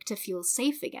public to feel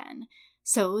safe again.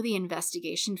 So the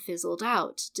investigation fizzled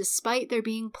out, despite there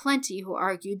being plenty who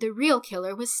argued the real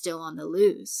killer was still on the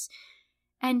loose.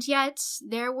 And yet,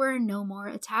 there were no more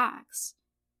attacks.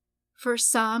 For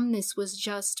some, this was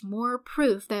just more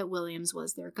proof that Williams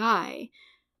was their guy.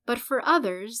 But for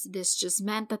others, this just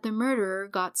meant that the murderer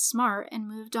got smart and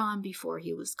moved on before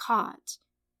he was caught.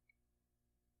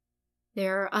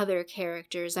 There are other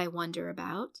characters I wonder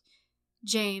about.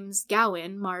 James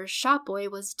Gowan, Marr's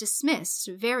shopboy, was dismissed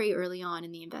very early on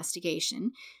in the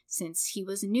investigation, since he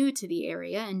was new to the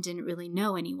area and didn't really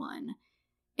know anyone.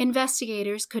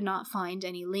 Investigators could not find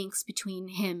any links between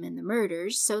him and the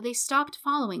murders, so they stopped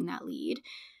following that lead,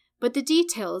 but the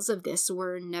details of this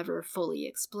were never fully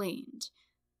explained.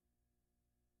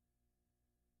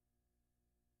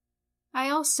 I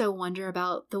also wonder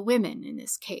about the women in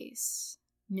this case.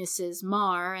 Mrs.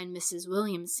 Marr and Mrs.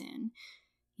 Williamson,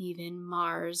 even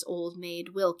Marr's old maid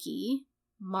Wilkie,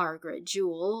 Margaret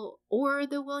Jewell, or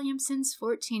the Williamsons'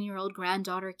 14-year-old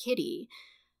granddaughter Kitty.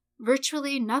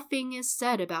 Virtually nothing is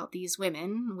said about these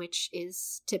women, which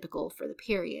is typical for the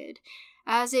period,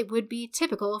 as it would be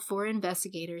typical for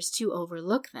investigators to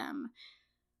overlook them.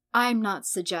 I'm not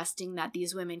suggesting that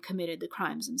these women committed the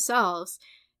crimes themselves,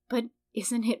 but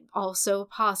isn't it also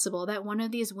possible that one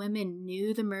of these women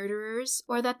knew the murderers,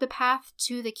 or that the path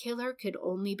to the killer could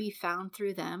only be found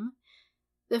through them?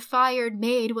 The fired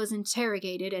maid was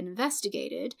interrogated and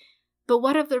investigated, but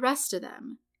what of the rest of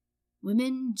them?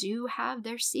 Women do have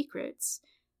their secrets.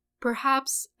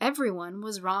 Perhaps everyone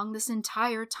was wrong this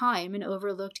entire time and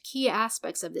overlooked key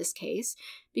aspects of this case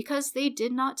because they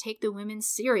did not take the women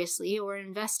seriously or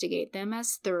investigate them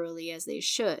as thoroughly as they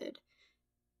should.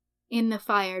 In the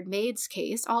fired maid's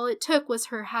case, all it took was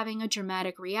her having a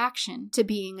dramatic reaction to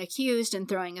being accused and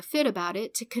throwing a fit about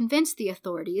it to convince the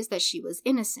authorities that she was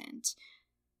innocent.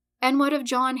 And what of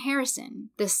John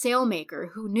Harrison, the sailmaker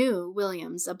who knew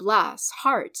Williams, Ablas,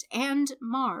 Hart, and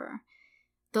Marr?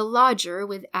 The lodger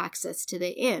with access to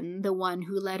the inn, the one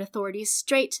who led authorities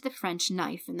straight to the French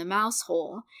knife in the mouse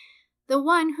hole, the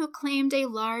one who claimed a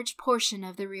large portion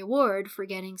of the reward for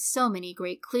getting so many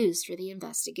great clues for the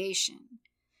investigation.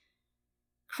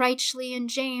 Critchley and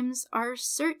James are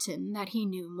certain that he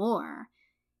knew more.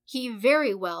 He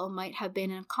very well might have been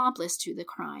an accomplice to the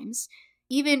crimes,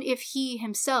 even if he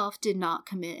himself did not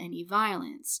commit any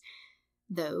violence,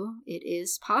 though it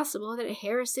is possible that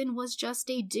Harrison was just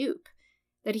a dupe,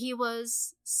 that he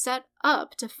was set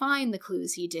up to find the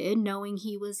clues he did, knowing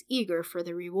he was eager for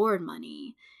the reward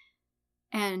money.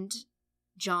 And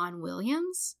John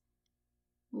Williams?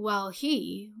 Well,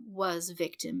 he was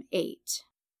victim 8.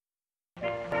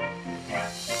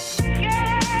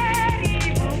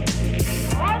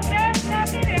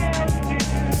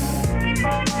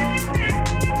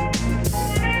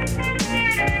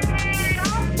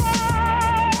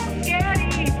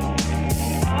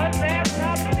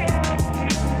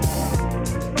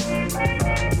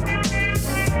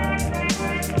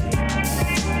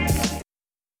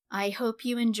 I hope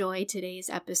you enjoyed today's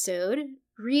episode.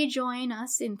 Rejoin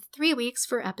us in 3 weeks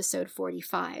for episode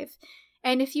 45.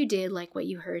 And if you did like what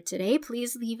you heard today,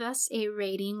 please leave us a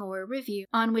rating or review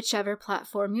on whichever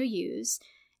platform you use.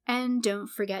 And don't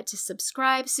forget to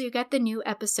subscribe so you get the new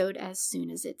episode as soon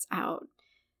as it's out.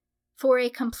 For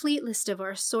a complete list of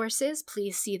our sources,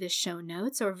 please see the show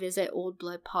notes or visit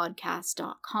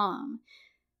oldbloodpodcast.com.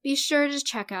 Be sure to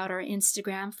check out our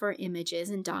Instagram for images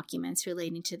and documents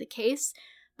relating to the case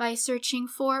by searching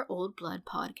for Old Blood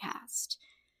Podcast.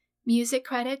 Music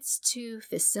credits to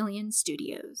Facilian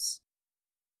Studios.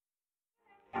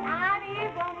 An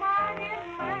evil mind.